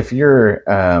mean, if you're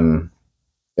an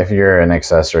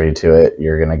accessory to it,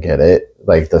 you're going to get it.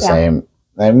 Like the same...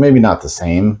 Maybe not the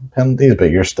same penalties,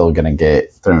 but you're still going to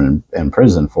get thrown in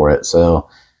prison for it. So,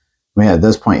 I mean, at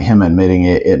this point, him admitting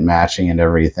it matching and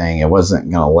everything, it wasn't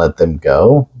going to let them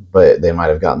go, but they might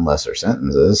have gotten lesser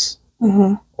sentences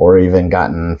or even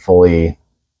gotten fully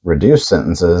reduced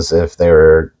sentences if they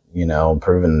were,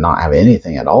 proven not have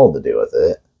anything at all to do with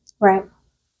it. Right.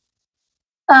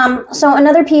 So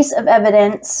another piece of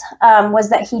evidence was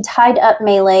that he tied up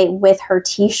Meili with her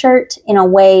T-shirt in a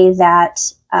way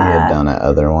that he had done at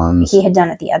other ones. He had done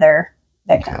at the other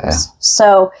victims. Okay.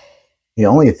 So the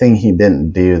only thing he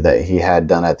didn't do that he had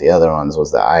done at the other ones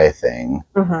was the eye thing,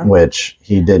 which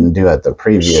he didn't do at the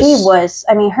previous.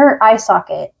 Her eye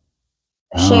socket.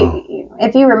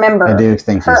 If you remember, I do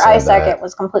think her eye socket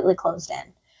was completely closed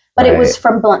in, but it was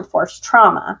from blunt force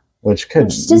trauma, which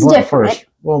is different.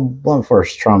 Blunt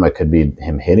force trauma could be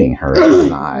him hitting her in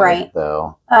the eye, right?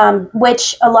 Though,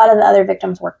 which a lot of the other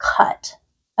victims were cut.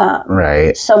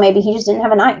 Right. So maybe he just didn't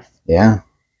have a knife. Yeah.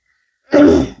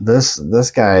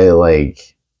 This guy,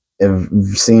 like,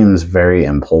 it seems very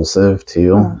impulsive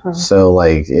too. So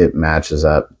like it matches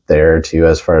up there too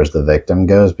as far as the victim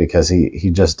goes, because he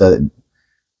just does.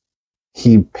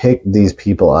 He picked these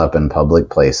people up in public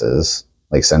places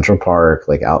like Central Park,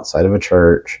 like outside of a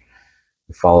church,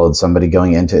 followed somebody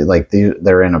going into, like,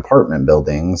 they're in apartment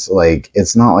buildings. Like,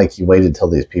 it's not like he waited till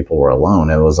these people were alone.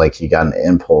 It was like he got an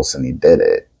impulse and he did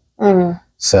it.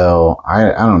 So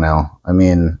I don't know. I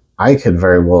mean, I could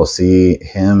very well see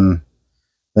him,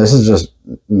 this is just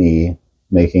me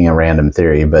making a random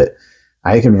theory, but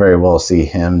I could very well see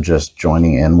him just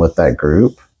joining in with that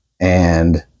group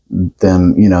and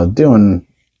them, you know, doing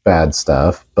bad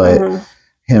stuff, but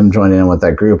him joining in with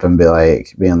that group and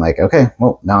being like, okay,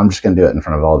 well, now I'm just going to do it in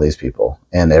front of all these people.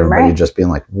 And everybody just being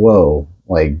like, whoa,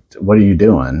 like, what are you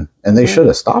doing? And they should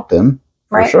have stopped him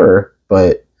for sure.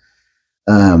 But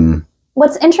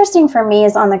what's interesting for me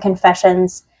is on the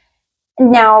confessions.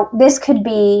 Now, this could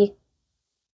be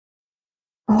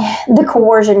the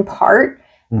coercion part,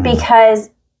 because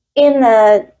in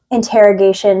the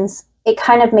interrogations, it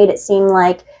kind of made it seem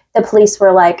like the police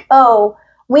were like, oh,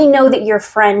 we know that your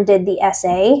friend did the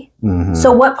essay,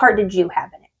 so what part did you have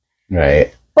in it?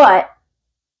 Right. But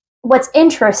what's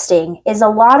interesting is a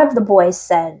lot of the boys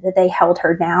said that they held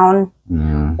her down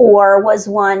or was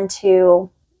one to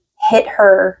hit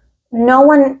her. No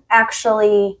one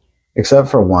actually... Except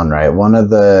for one, right? One of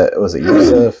the... Was it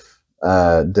Yusuf?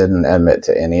 Didn't admit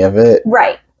to any of it.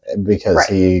 Right. Because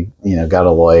he, you know, got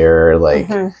a lawyer, like...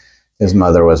 His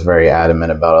mother was very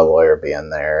adamant about a lawyer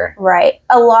being there. Right.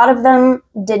 A lot of them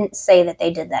didn't say that they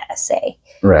did the essay.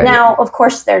 Right. Now, of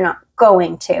course, they're not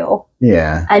going to.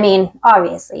 Yeah. I mean,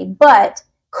 obviously. But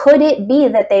could it be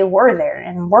that they were there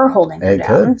and were holding her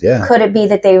down? Could, yeah. Could it be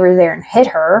that they were there and hit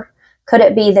her? Could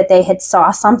it be that they had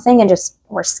saw something and just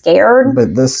were scared?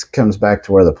 But this comes back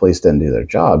to where the police didn't do their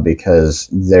job, because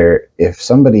if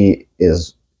somebody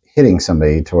is hitting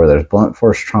somebody to where there's blunt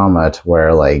force trauma, to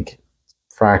where, like,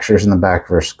 fractures in the back of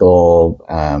her skull,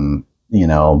 you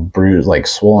know, bruised, like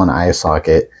swollen eye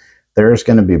socket, there's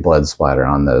going to be blood splatter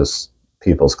on those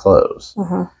people's clothes.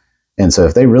 And so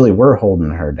if they really were holding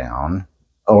her down,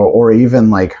 or even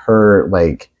like her,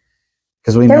 like,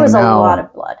 because we know now, a lot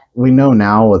of blood. We know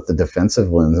now with the defensive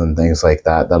wounds and things like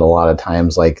that, that a lot of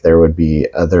times, like, there would be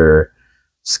other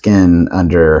skin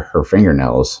under her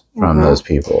fingernails from those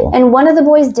people. And one of the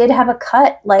boys did have a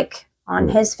cut, like, on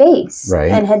his face,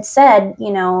 and had said,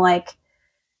 you know, like,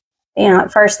 you know,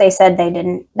 at first they said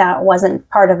that wasn't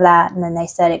part of that, and then they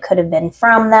said it could have been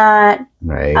from that.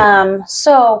 Right.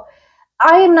 So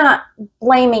I am not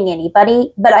blaming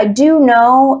anybody, but I do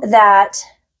know that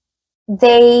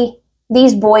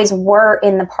these boys were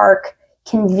in the park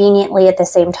conveniently at the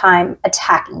same time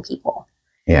attacking people.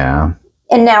 Yeah.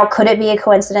 And now, could it be a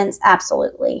coincidence?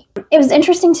 Absolutely. It was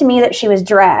interesting to me that she was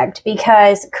dragged,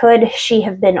 because could she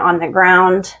have been on the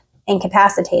ground,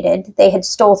 incapacitated? They had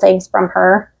stole things from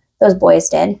her, those boys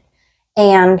did,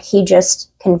 and he just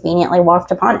conveniently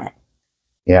walked upon it.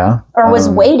 Yeah. Or was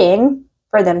waiting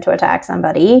for them to attack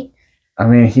somebody. I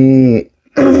mean, he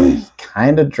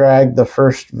kind of dragged the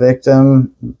first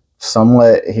victim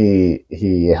somewhat.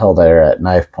 He held her at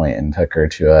knife point and took her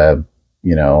to a,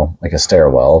 you know, like a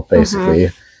stairwell, basically.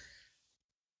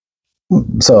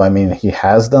 So, I mean, he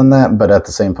has done that, but at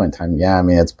the same point in time, yeah, I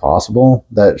mean, it's possible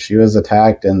that she was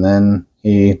attacked and then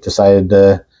he decided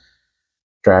to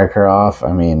drag her off.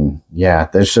 I mean, yeah,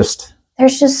 there's just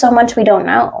so much we don't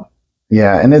know.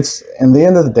 Yeah, and it's, in the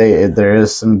end of the day, there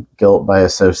is some guilt by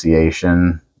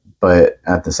association, but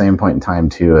at the same point in time,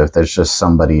 too, if there's just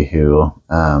somebody who,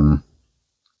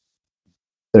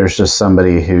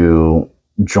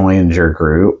 joins your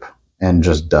group and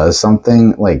just does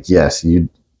something, like, yes,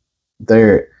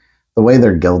 the way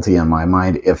they're guilty in my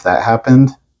mind, if that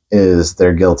happened, is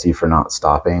they're guilty for not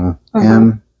stopping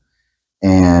him.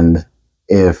 And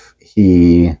if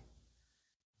he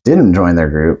didn't join their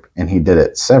group and he did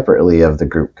it separately of the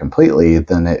group completely,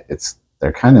 then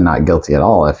they're kind of not guilty at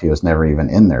all if he was never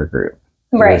even in their group.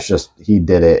 Right. It's just he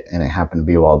did it and it happened to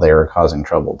be while they were causing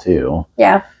trouble too.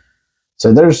 Yeah.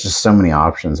 So there's just so many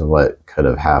options of what could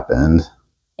have happened.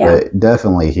 Yeah. But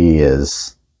definitely he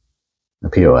is a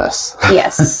POS.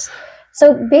 Yes.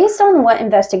 So based on what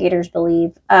investigators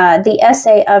believe, the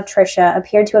essay of Trisha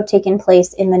appeared to have taken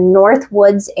place in the North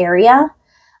Woods area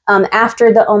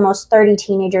after the almost 30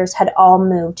 teenagers had all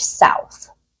moved south.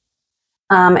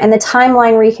 And the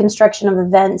timeline reconstruction of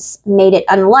events made it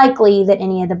unlikely that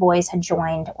any of the boys had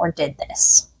joined or did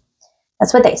this.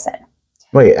 That's what they said.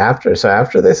 Wait, after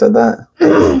they said that?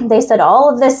 They said all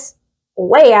of this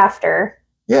way after.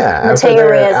 Yeah, Matias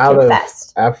Reyes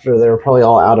confessed. After they were probably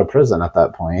all out of prison at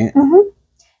that point.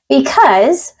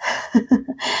 Because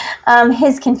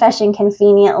his confession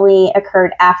conveniently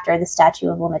occurred after the statute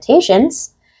of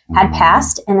limitations had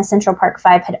passed and the Central Park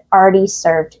Five had already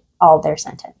served all their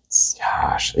sentence.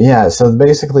 Gosh. Yeah, so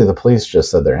basically the police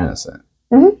just said they're innocent.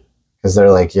 Because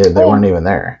they're like, yeah, they weren't even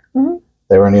there. Mm-hmm.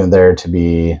 They weren't even there to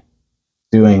be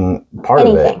doing part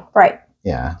of it. Right.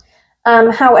 Yeah.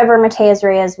 However, Matias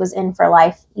Reyes was in for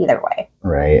life either way.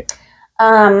 Right.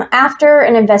 After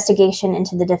an investigation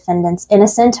into the defendant's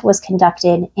innocence was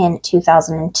conducted in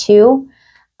 2002,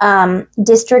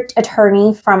 district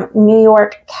attorney from New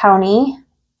York County,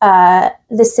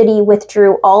 the city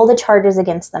withdrew all the charges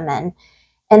against the men,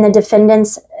 and the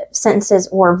defendants' sentences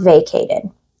were vacated.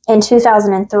 In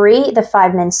 2003, the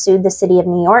 5 men sued the city of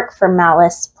New York for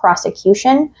malice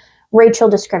prosecution, racial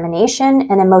discrimination,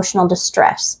 and emotional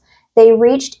distress. They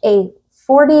reached a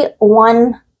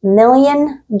 $41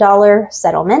 million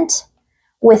settlement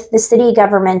with the city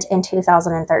government in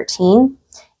 2013,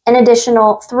 an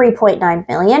additional $3.9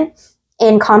 million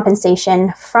in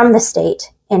compensation from the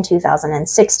state in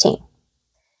 2016.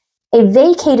 A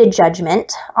vacated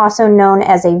judgment, also known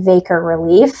as a vacar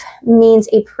relief, means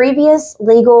a previous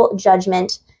legal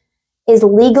judgment is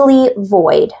legally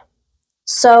void.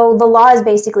 So the law is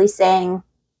basically saying,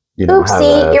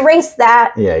 oopsie, erase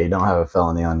that. Yeah, you don't have a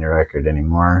felony on your record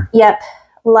anymore. Yep.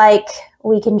 Like,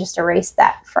 we can just erase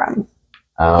that from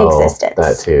existence.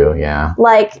 That too, yeah.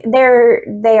 Like, they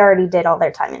already did all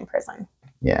their time in prison.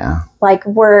 Yeah. Like,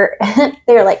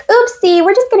 they're like, oopsie,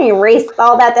 we're just going to erase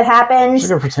all that happened. We're going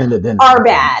to pretend it didn't happen.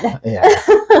 Bad. Yeah.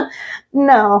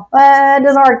 No, it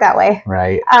doesn't work that way.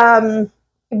 Right.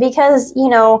 Because, you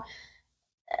know,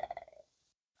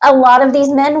 a lot of these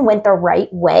men went the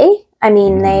right way. I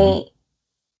mean, they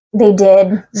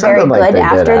did very good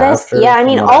after this. Yeah, I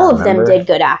mean, all of them did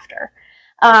good after.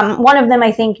 One of them,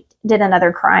 I think, did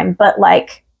another crime, but,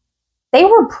 like, they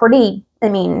were pretty, I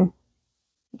mean,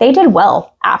 they did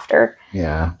well after.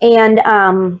 Yeah. And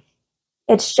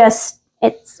it's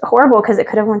horrible because it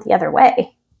could have went the other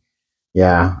way.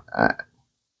 Yeah.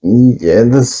 Yeah,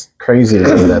 this crazy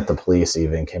to me that the police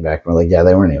even came back and were like, yeah,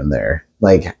 they weren't even there.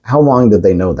 Like, how long did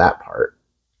they know that part?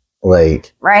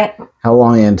 Like, right. How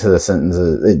long into the sentence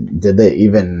did they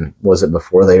even, was it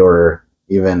before they were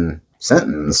even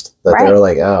sentenced that they were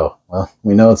like, oh, well,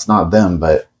 we know it's not them,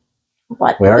 but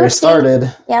we already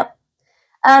started. Yep.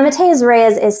 Matias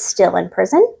Reyes is still in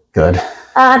prison. Good.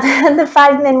 The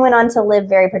 5 men went on to live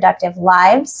very productive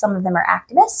lives. Some of them are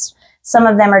activists. Some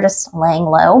of them are just laying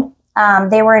low.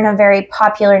 They were in a very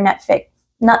popular Netflix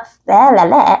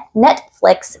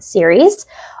series,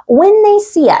 When They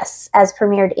See Us, as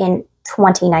premiered in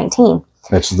 2019.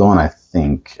 Which is the one I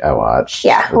think I watched.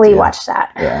 Yeah, we watched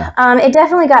that. Yeah. It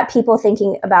definitely got people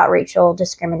thinking about racial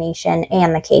discrimination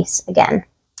and the case again.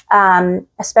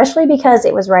 Especially because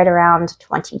it was right around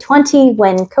 2020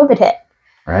 when COVID hit.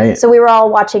 Right. So we were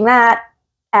all watching that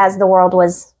as the world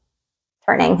was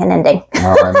turning and ending.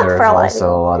 Well, and there was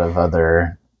also a lot of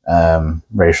other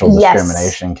racial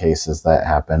discrimination cases that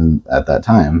happened at that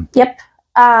time. Yep.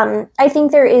 I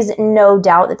think there is no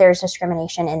doubt that there's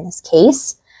discrimination in this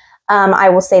case. I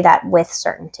will say that with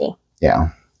certainty. Yeah.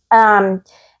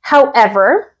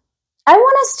 However, I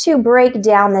want us to break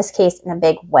down this case in a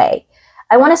big way.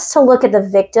 I want us to look at the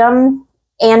victim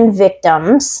and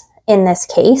victims in this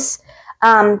case,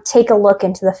 take a look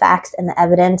into the facts and the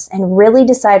evidence, and really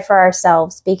decide for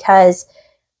ourselves, because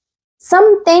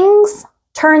some things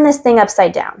turn this thing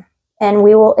upside down, and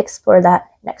we will explore that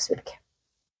next week.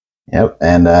 Yep.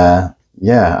 And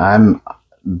yeah, at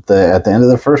the end of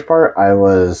the first part, I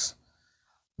was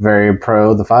very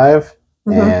pro the 5,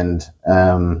 and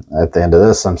at the end of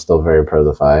this, I'm still very pro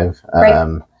the 5.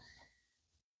 Right.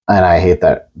 And I hate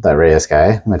that Reyes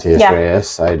guy, Matias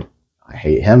Reyes. I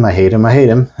hate him. I hate him. I hate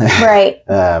him. Right.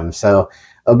 So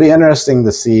it'll be interesting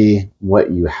to see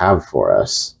what you have for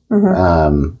us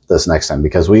this next time,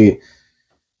 because I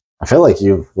feel like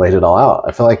you've laid it all out.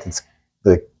 I feel like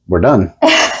we're done.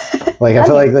 Like, I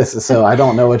feel like this. So I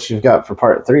don't know what you've got for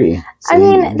part 3. So I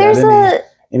mean, there's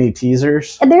any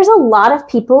teasers? There's a lot of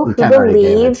people who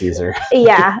believe. Teaser.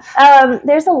 Yeah.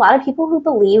 There's a lot of people who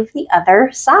believe the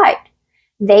other side.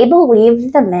 They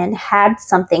believe the men had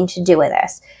something to do with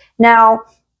this. Now,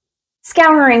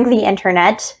 scouring the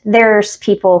internet, there's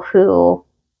people who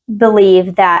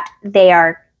believe that they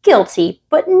are guilty,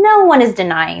 but no one is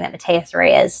denying that Matias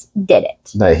Reyes did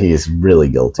it. That he's really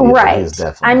guilty. Right. He's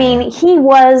definitely, I mean, he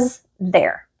was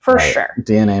there for sure.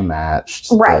 DNA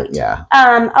matched. Right. Yeah.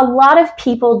 A lot of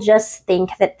people just think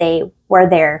that they were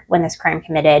there when this crime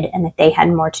committed and that they had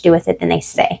more to do with it than they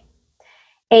say.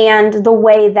 And the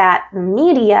way that the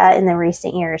media in the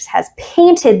recent years has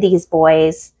painted these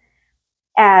boys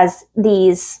as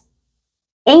these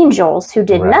angels who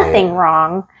did nothing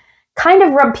wrong kind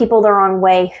of rubbed people the wrong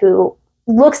way who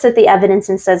looks at the evidence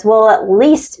and says, well, at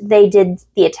least they did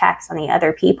the attacks on the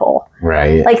other people.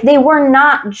 Right. Like, they were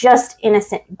not just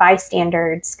innocent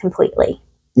bystanders completely.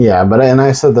 Yeah, and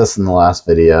I said this in the last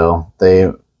video.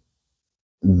 They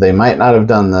might not have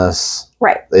done this.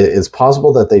 Right. It's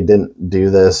possible that they didn't do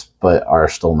this, but are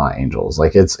still not angels.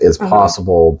 Like, it's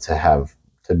possible to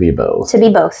be both. To be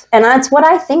both. And that's what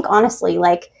I think, honestly.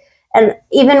 Like, and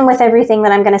even with everything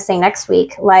that I'm going to say next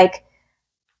week, like,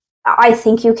 I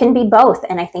think you can be both.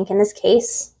 And I think in this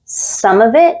case, some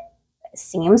of it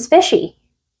seems fishy.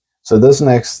 So this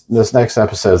next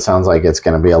episode sounds like it's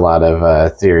going to be a lot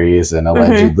of theories and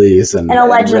allegedlys and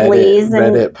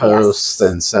Reddit posts.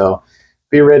 Yes. And so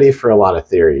be ready for a lot of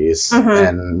theories.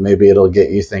 And maybe it'll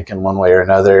get you thinking one way or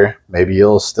another. Maybe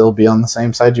you'll still be on the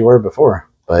same side you were before.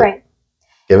 But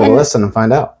give it a listen and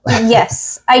find out.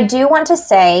 Yes. I do want to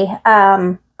say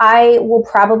I will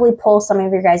probably pull some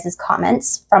of your guys'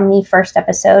 comments from the first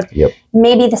episode. Yep.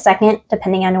 Maybe the second,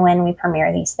 depending on when we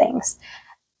premiere these things.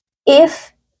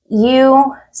 If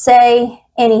you say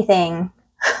anything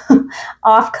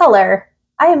off color,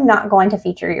 I am not going to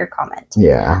feature your comment.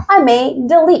 Yeah. I may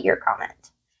delete your comment.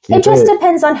 It just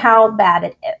depends on how bad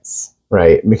it is.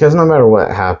 Right. Because no matter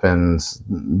what happens,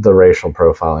 the racial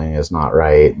profiling is not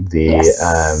right.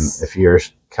 If you're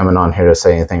coming on here to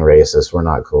say anything racist, we're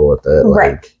not cool with it.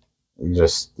 Right.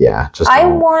 I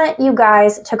want you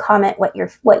guys to comment what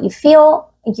you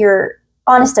feel, your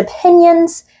honest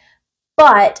opinions.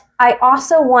 But I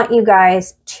also want you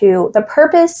guys to, the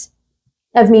purpose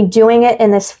of me doing it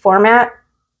in this format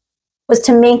was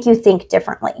to make you think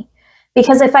differently.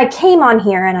 Because if I came on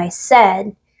here and I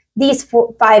said, these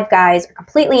 5 guys are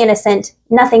completely innocent,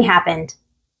 nothing happened,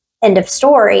 end of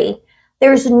story,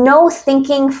 there's no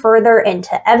thinking further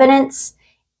into evidence,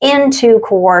 into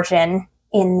coercion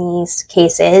in these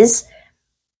cases.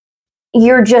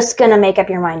 You're just going to make up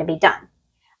your mind to be done.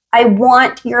 I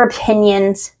want your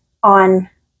opinions on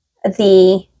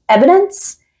the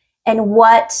evidence and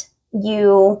what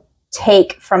you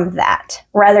take from that,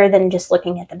 rather than just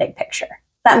looking at the big picture.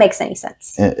 If that makes any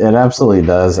sense. It absolutely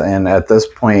does. And at this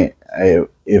point,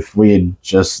 if you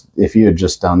had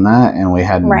just done that and we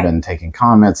hadn't been taking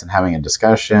comments and having a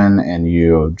discussion, and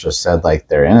you just said like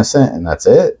they're innocent and that's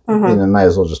it, then it might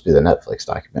as well just be the Netflix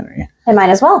documentary. It might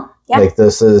as well. Yeah. Like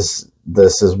this is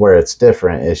where it's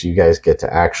different, is you guys get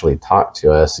to actually talk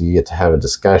to us. You get to have a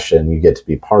discussion. You get to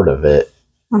be part of it.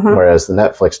 Whereas the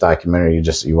Netflix documentary,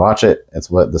 you watch it.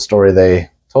 It's what the story they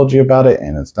told you about it,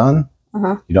 and it's done.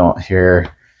 You don't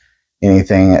hear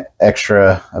anything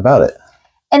extra about it.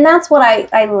 And that's what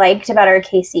I liked about our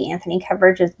Casey Anthony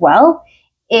coverage as well,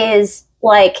 is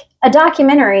like a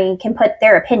documentary can put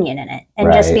their opinion in it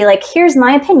and just be like, here's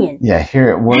my opinion. Yeah,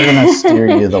 here, we're going to steer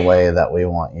you the way that we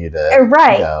want you to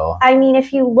go. I mean,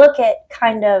 if you look at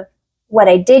kind of what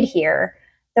I did here,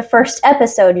 the first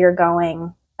episode, you're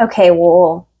going, okay,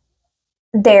 well,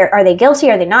 are they guilty?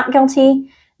 Are they not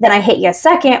guilty? Then I hit you a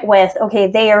second with, okay,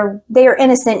 they are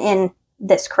innocent in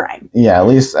this crime. Yeah, at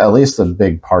least a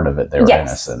big part of it they were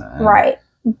innocent in. Right.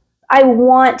 I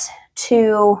want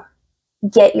to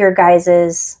get your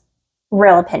guys'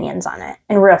 real opinions on it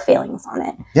and real feelings on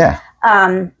it. Yeah.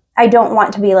 I don't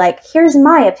want to be like, here's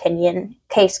my opinion,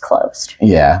 case closed.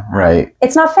 Yeah, right.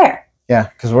 It's not fair. Yeah,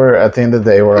 because we're at the end of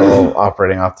the day, we're all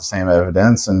operating off the same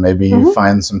evidence, and maybe you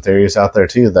find some theories out there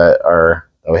too that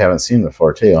we haven't seen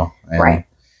before too. And right.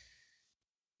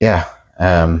 Yeah.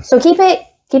 So keep it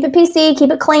PC,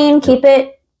 keep it clean, keep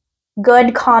it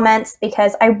good comments,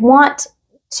 because I want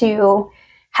to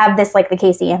have this like the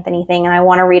Casey Anthony thing, and I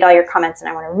want to read all your comments, and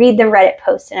I want to read the Reddit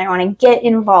posts, and I want to get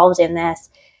involved in this,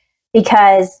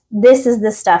 because this is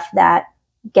the stuff that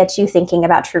gets you thinking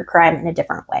about true crime in a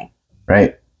different way.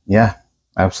 Right. Yeah,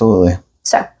 absolutely.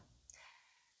 So,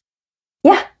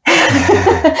 yeah.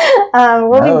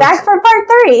 We'll be back for part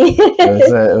 3.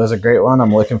 It was a great one.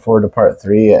 I'm looking forward to part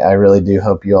 3. I really do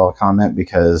hope you all comment,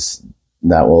 because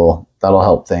that'll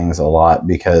help things a lot,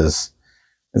 because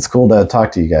it's cool to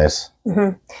talk to you guys.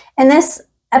 And this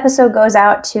episode goes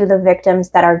out to the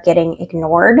victims that are getting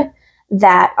ignored,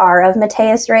 that are of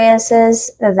Matias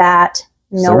Reyes's, that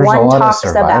no one talks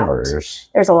about.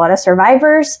 There's a lot of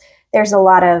survivors. There's a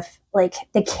lot of like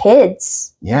the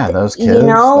kids. Yeah, those kids that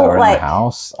were in the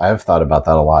house. I've thought about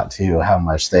that a lot too, how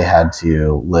much they had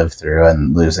to live through,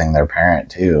 and losing their parent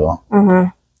too.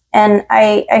 And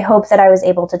I hope that I was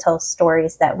able to tell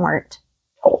stories that weren't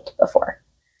told before.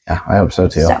 Yeah, I hope so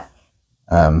too.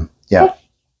 Yeah,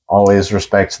 always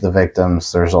respect the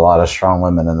victims. There's a lot of strong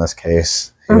women in this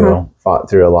case who fought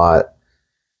through a lot.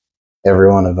 Every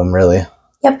one of them, really.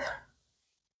 Yep.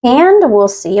 And we'll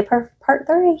see you for part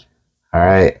 3. All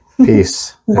right.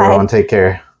 Peace. Bye. Everyone take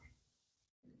care.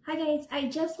 Hi guys, I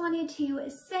just wanted to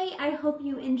say I hope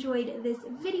you enjoyed this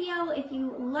video. If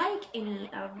you like any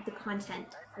of the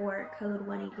content for Code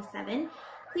 187,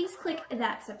 please click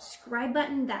that subscribe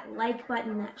button, that like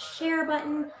button, that share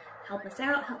button. Help us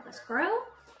out, help us grow.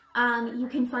 You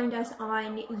can find us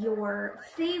on your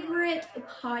favorite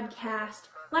podcast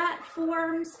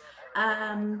platforms.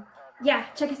 Yeah,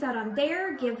 check us out on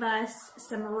there. Give us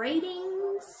some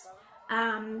ratings.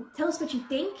 Tell us what you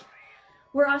think.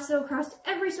 We're also across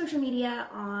every social media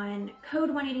on Code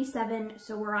 187.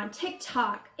 So we're on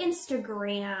TikTok,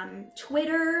 Instagram,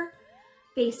 Twitter,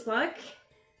 Facebook.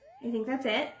 I think that's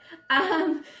it.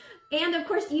 And of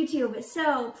course YouTube.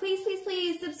 So please, please,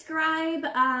 please subscribe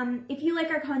if you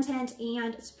like our content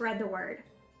and spread the word.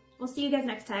 We'll see you guys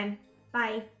next time.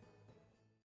 Bye.